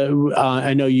something, Vera,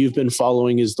 I know you've been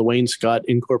following, is the Wainscott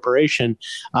incorporation.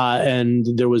 And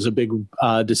there was a big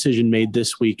decision made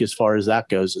this week as far as that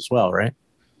goes as well, right?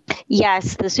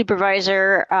 Yes, the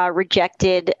supervisor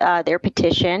rejected their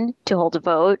petition to hold a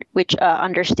vote, which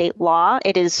under state law,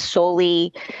 it is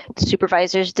solely the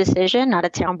supervisor's decision, not a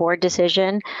town board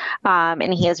decision.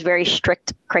 And he has very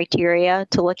strict criteria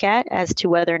to look at as to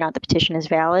whether or not the petition is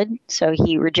valid. So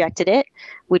he rejected it,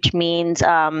 which means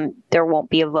there won't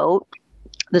be a vote.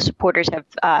 The supporters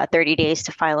have 30 days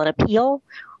to file an appeal,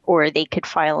 or they could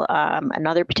file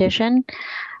another petition.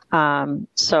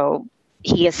 So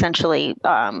he essentially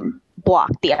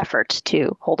blocked the efforts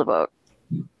to hold a vote.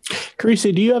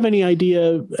 Carissa, do you have any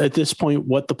idea at this point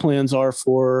what the plans are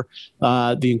for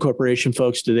the incorporation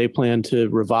folks? Do they plan to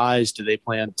revise? Do they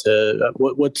plan to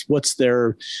what's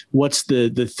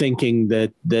the thinking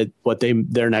that what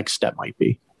their next step might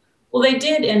be? Well, they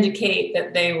did indicate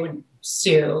that they would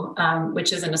sue,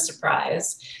 which isn't a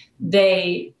surprise.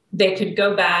 They could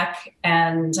go back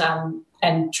and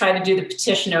try to do the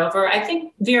petition over. I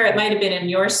think, Vera, it might have been in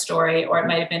your story, or it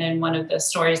might have been in one of the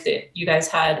stories that you guys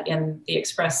had in the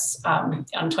Express on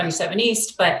 27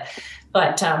 East. But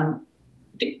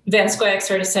Van Scoyoc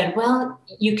sort of said, well,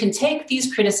 you can take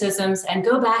these criticisms and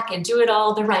go back and do it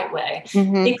all the right way.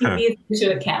 Mm-hmm. Take these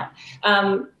into account.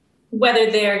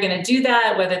 Whether they're going to do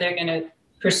that, whether they're going to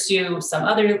pursue some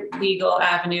other legal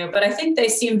avenue, but I think they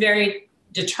seem very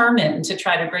determined to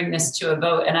try to bring this to a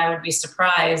vote, and I would be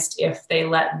surprised if they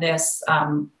let this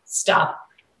stop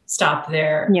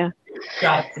their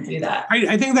drive to do that.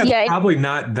 I think that's probably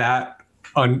not that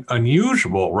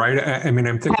unusual, right? I mean,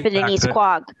 I'm thinking happened in East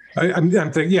Quogue. I'm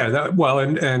thinking,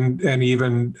 and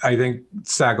even I think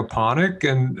Sagaponack,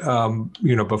 and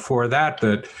before that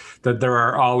there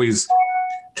are always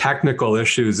technical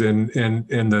issues in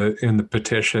the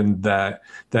petition that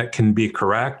can be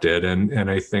corrected, and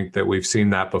I think that we've seen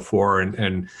that before,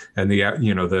 and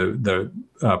the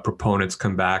proponents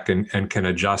come back and can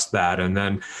adjust that, and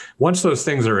then once those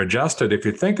things are adjusted, if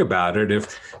you think about it,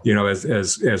 if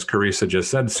as Carissa just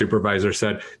said, the supervisor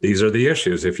said these are the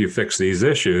issues. If you fix these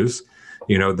issues,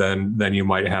 then you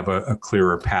might have a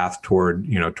clearer path toward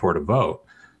a vote.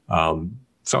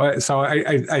 So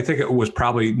I think it was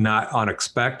probably not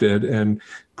unexpected, and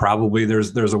probably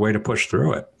there's a way to push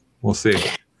through it. We'll see.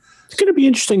 It's going to be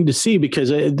interesting to see, because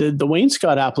the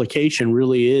Wainscott application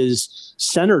really is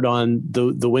centered on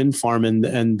the wind farm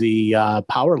and the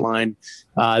power line.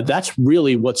 That's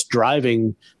really what's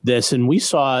driving this. And we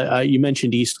saw, you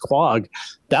mentioned East Quogue.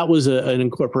 That was an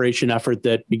incorporation effort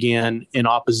that began in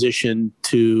opposition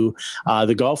to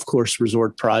the golf course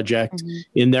resort project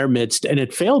in their midst. And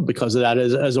it failed because of that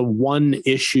as a one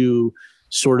issue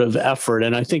sort of effort.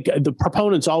 And I think the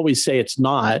proponents always say it's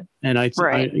not. And in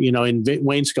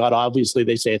Wainscott, obviously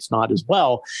they say it's not as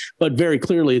well, but very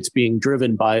clearly it's being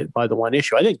driven by the one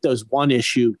issue. I think those one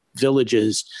issue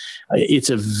villages, it's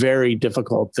a very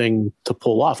difficult thing to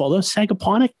pull off. Although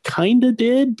Sagaponack kind of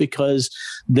did, because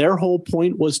their whole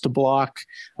point was to block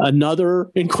another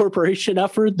incorporation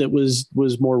effort that was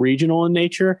more regional in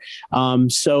nature. I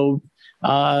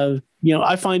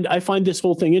find this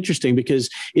whole thing interesting, because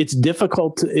it's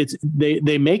difficult.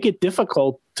 They make it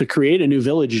difficult to create a new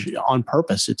village on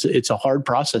purpose. It's a hard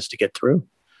process to get through.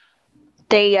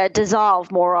 They dissolve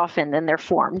more often than they're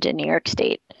formed in New York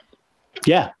State.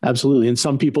 Yeah, absolutely. And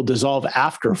some people dissolve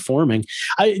after forming.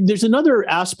 There's another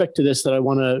aspect to this that I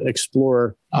want to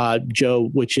explore, Joe,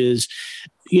 which is,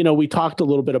 we talked a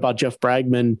little bit about Jeff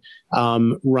Bragman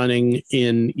running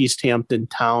in East Hampton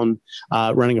town,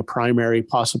 running a primary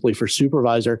possibly for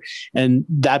supervisor, and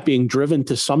that being driven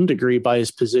to some degree by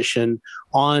his position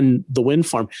on the wind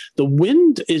farm. The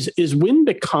wind is wind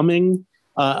becoming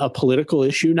a political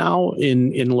issue now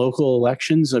in local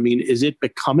elections? I mean, is it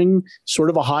becoming sort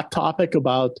of a hot topic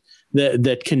about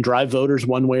that can drive voters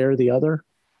one way or the other?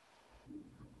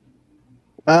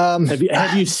 Have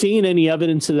you seen any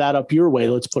evidence of that up your way?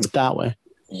 Let's put it that way.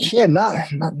 Yeah,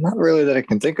 not really that I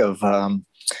can think of.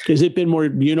 Has it been more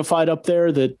unified up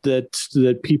there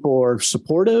that people are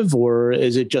supportive, or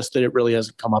is it just that it really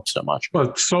hasn't come up so much?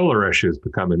 Well, solar issues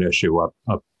become an issue up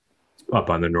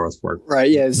on the North Fork.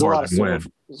 Right. Yeah. There's a lot of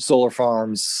solar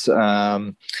farms.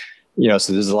 So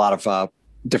there's a lot of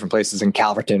different places in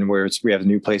Calverton where we have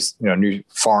new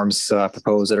farms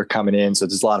proposed that are coming in. So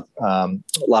there's a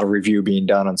lot of review being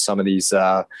done on some of these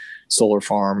solar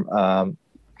farm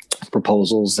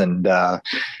proposals. And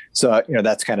so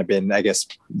that's kind of been, I guess,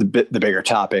 the bigger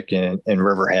topic in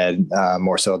Riverhead,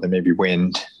 more so than maybe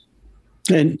wind.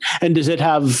 And does it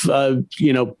have,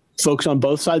 folks on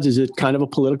both sides? Is it kind of a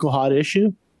political hot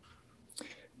issue?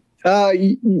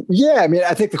 Yeah. I mean,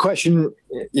 I think the question,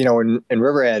 in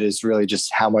Riverhead is really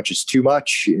just how much is too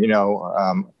much,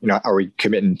 are we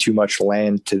committing too much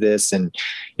land to this? And,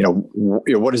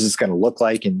 what is this going to look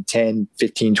like in 10,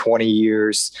 15, 20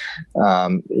 years?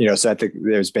 So I think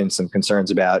there's been some concerns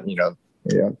about,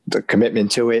 the commitment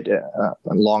to it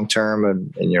long term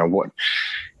and what,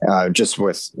 just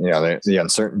with, the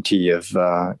uncertainty of,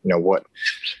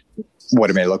 what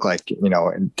it may look like,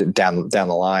 down the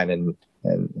line and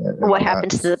what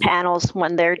happens to the panels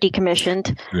when they're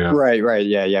decommissioned? Yeah. Right.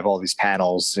 Yeah. You have all these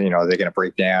panels, they're going to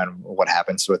break down. What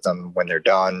happens with them when they're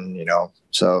done,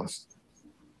 so.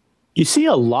 You see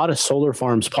a lot of solar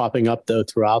farms popping up, though,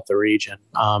 throughout the region.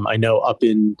 I know up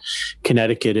in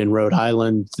Connecticut and Rhode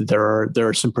Island, there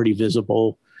are some pretty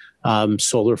visible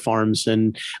solar farms.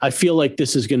 And I feel like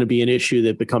this is going to be an issue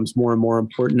that becomes more and more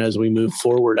important as we move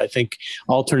forward. I think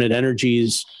alternate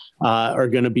energies are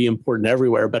going to be important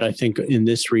everywhere, but I think in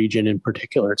this region in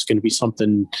particular, it's going to be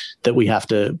something that we have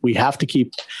to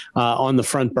keep on the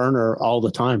front burner all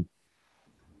the time.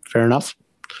 Fair enough.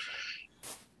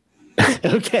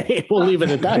 Okay, we'll leave it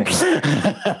at that.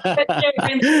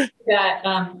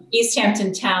 East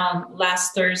Hampton Town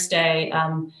last Thursday,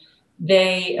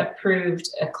 they approved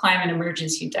a climate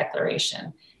emergency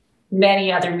declaration.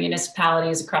 Many other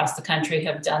municipalities across the country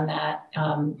have done that,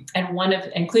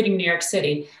 including New York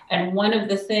City. And one of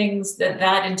the things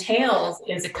that entails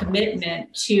is a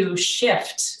commitment to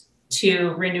shift to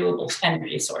renewable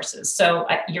energy sources. So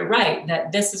you're right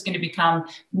that this is going to become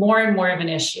more and more of an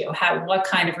issue. What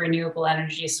kind of renewable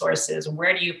energy sources?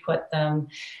 Where do you put them?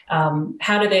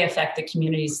 How do they affect the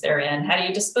communities they're in? How do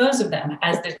you dispose of them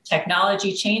as the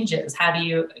technology changes? How do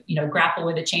you grapple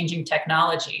with a changing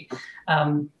technology?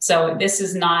 So this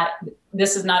is not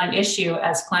an issue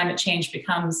as climate change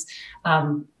becomes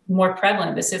more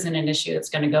prevalent. This isn't an issue that's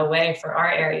going to go away for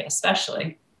our area,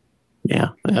 especially. Yeah,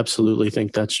 I absolutely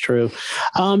think that's true.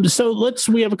 So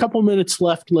we have a couple minutes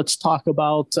left. Let's talk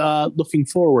about looking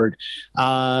forward.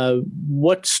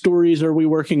 What stories are we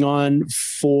working on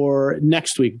for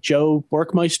next week? Joe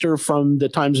Werkmeister from the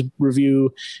Times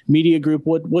Review Media Group.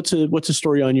 What's a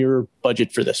story on your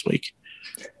budget for this week?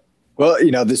 Well,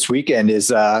 this weekend is,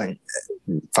 find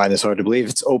this hard to believe,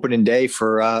 it's opening day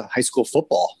for high school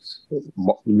football.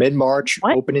 Mid-March,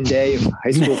 opening day of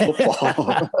high school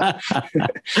football.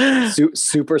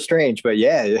 Super strange, but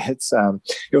yeah, it's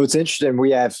it's interesting.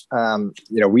 We have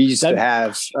we used to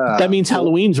have that means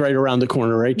Halloween's right around the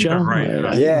corner, right, Joe?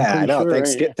 Right. Yeah, I know.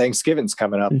 Sure, Thanksgiving's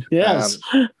coming up. Yes.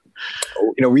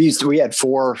 We had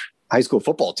 4 high school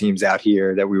football teams out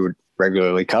here that we would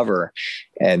regularly cover,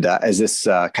 and as this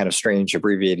kind of strange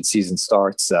abbreviated season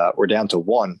starts, we're down to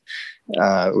 1.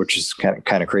 Which is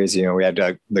kind of crazy. We had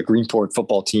the Greenport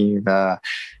football team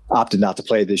opted not to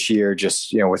play this year,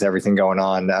 just with everything going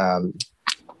on.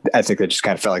 I think they just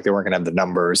kind of felt like they weren't going to have the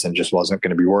numbers and just wasn't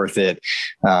going to be worth it.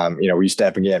 We used to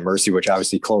have again Mercy, which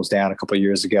obviously closed down a couple of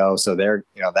years ago, so they're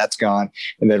that's gone.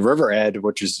 And then Riverhead,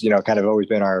 which is kind of always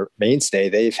been our mainstay,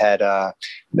 they've had a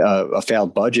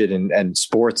failed budget and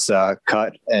sports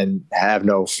cut and have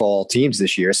no fall teams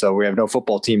this year, so we have no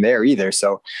football team there either.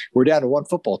 So we're down to 1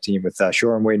 football team with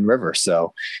Shoreham, Wade, and River.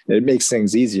 So it makes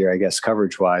things easier, I guess,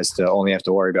 coverage wise, to only have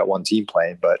to worry about 1 team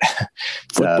playing. But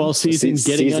football season's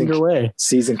getting underway.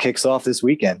 Season kicks off this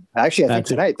weekend. Actually, I think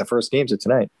tonight. The first games are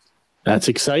tonight. That's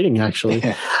exciting, actually.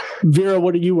 Vera,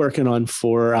 what are you working on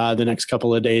for the next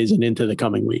couple of days and into the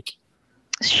coming week?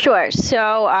 Sure.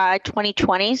 So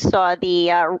 2020 saw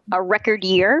a record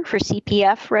year for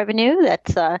CPF revenue.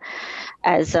 That's,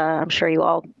 as I'm sure you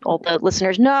all the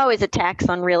listeners know, is a tax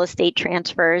on real estate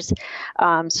transfers.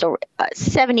 So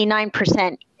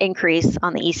 79% increase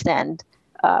on the East End.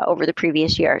 Over the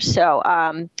previous year. So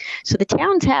the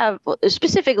towns have,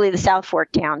 specifically the South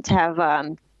Fork towns, have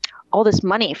all this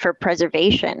money for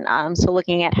preservation. So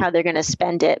looking at how they're going to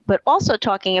spend it, but also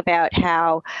talking about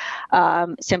how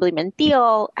Assemblyman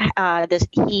Thiel,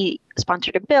 he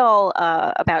sponsored a bill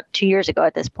about 2 years ago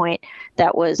at this point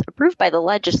that was approved by the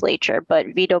legislature, but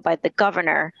vetoed by the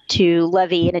governor to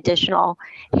levy an additional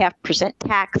 0.5%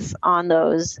 tax on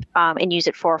those and use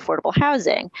it for affordable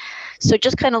housing. So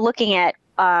just kind of looking at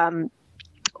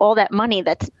all that money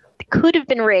that could have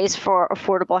been raised for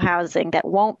affordable housing that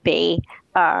won't be,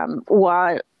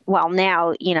 while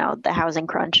now, the housing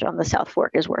crunch on the South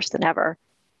Fork is worse than ever.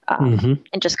 And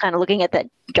just kind of looking at that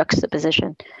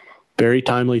juxtaposition. Very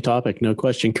timely topic, no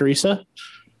question. Carissa?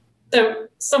 So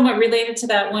somewhat related to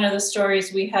that, one of the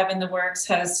stories we have in the works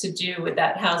has to do with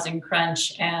that housing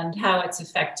crunch and how it's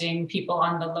affecting people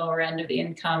on the lower end of the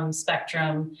income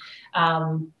spectrum.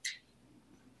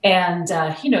 And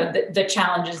the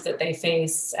challenges that they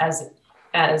face as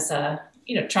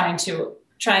trying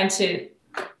to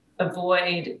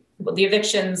avoid the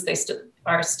evictions. They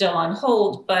are still on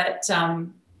hold, but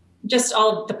just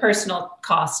all the personal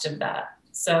cost of that.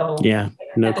 So yeah,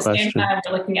 no at the question. same time,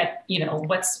 we're looking at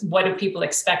what do people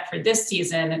expect for this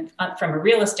season from a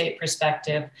real estate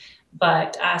perspective,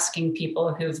 but asking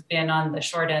people who've been on the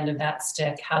short end of that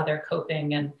stick how they're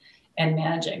coping and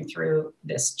managing through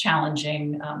this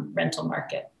challenging rental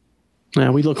market.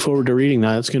 Yeah, we look forward to reading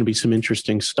that. It's going to be some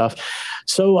interesting stuff.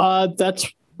 So that's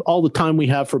all the time we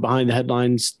have for Behind the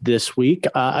Headlines this week.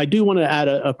 I do want to add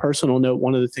a personal note.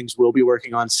 One of the things we'll be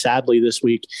working on, sadly, this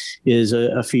week is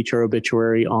a feature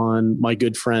obituary on my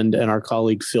good friend and our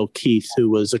colleague, Phil Keith, who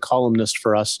was a columnist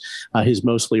for us. His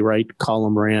Mostly Right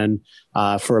column ran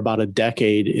for about a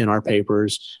decade in our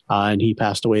papers, and he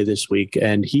passed away this week,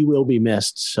 and he will be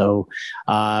missed. So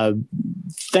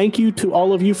thank you to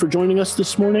all of you for joining us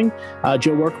this morning.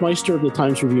 Joe Werkmeister of the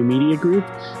Times Review Media Group,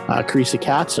 Carissa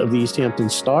Katz of the East Hampton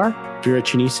Star, Vera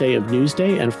Chinise of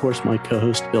Newsday, and of course my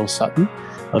co-host Bill Sutton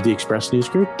of the Express News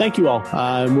Group. Thank you all,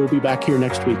 and we'll be back here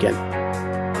next weekend.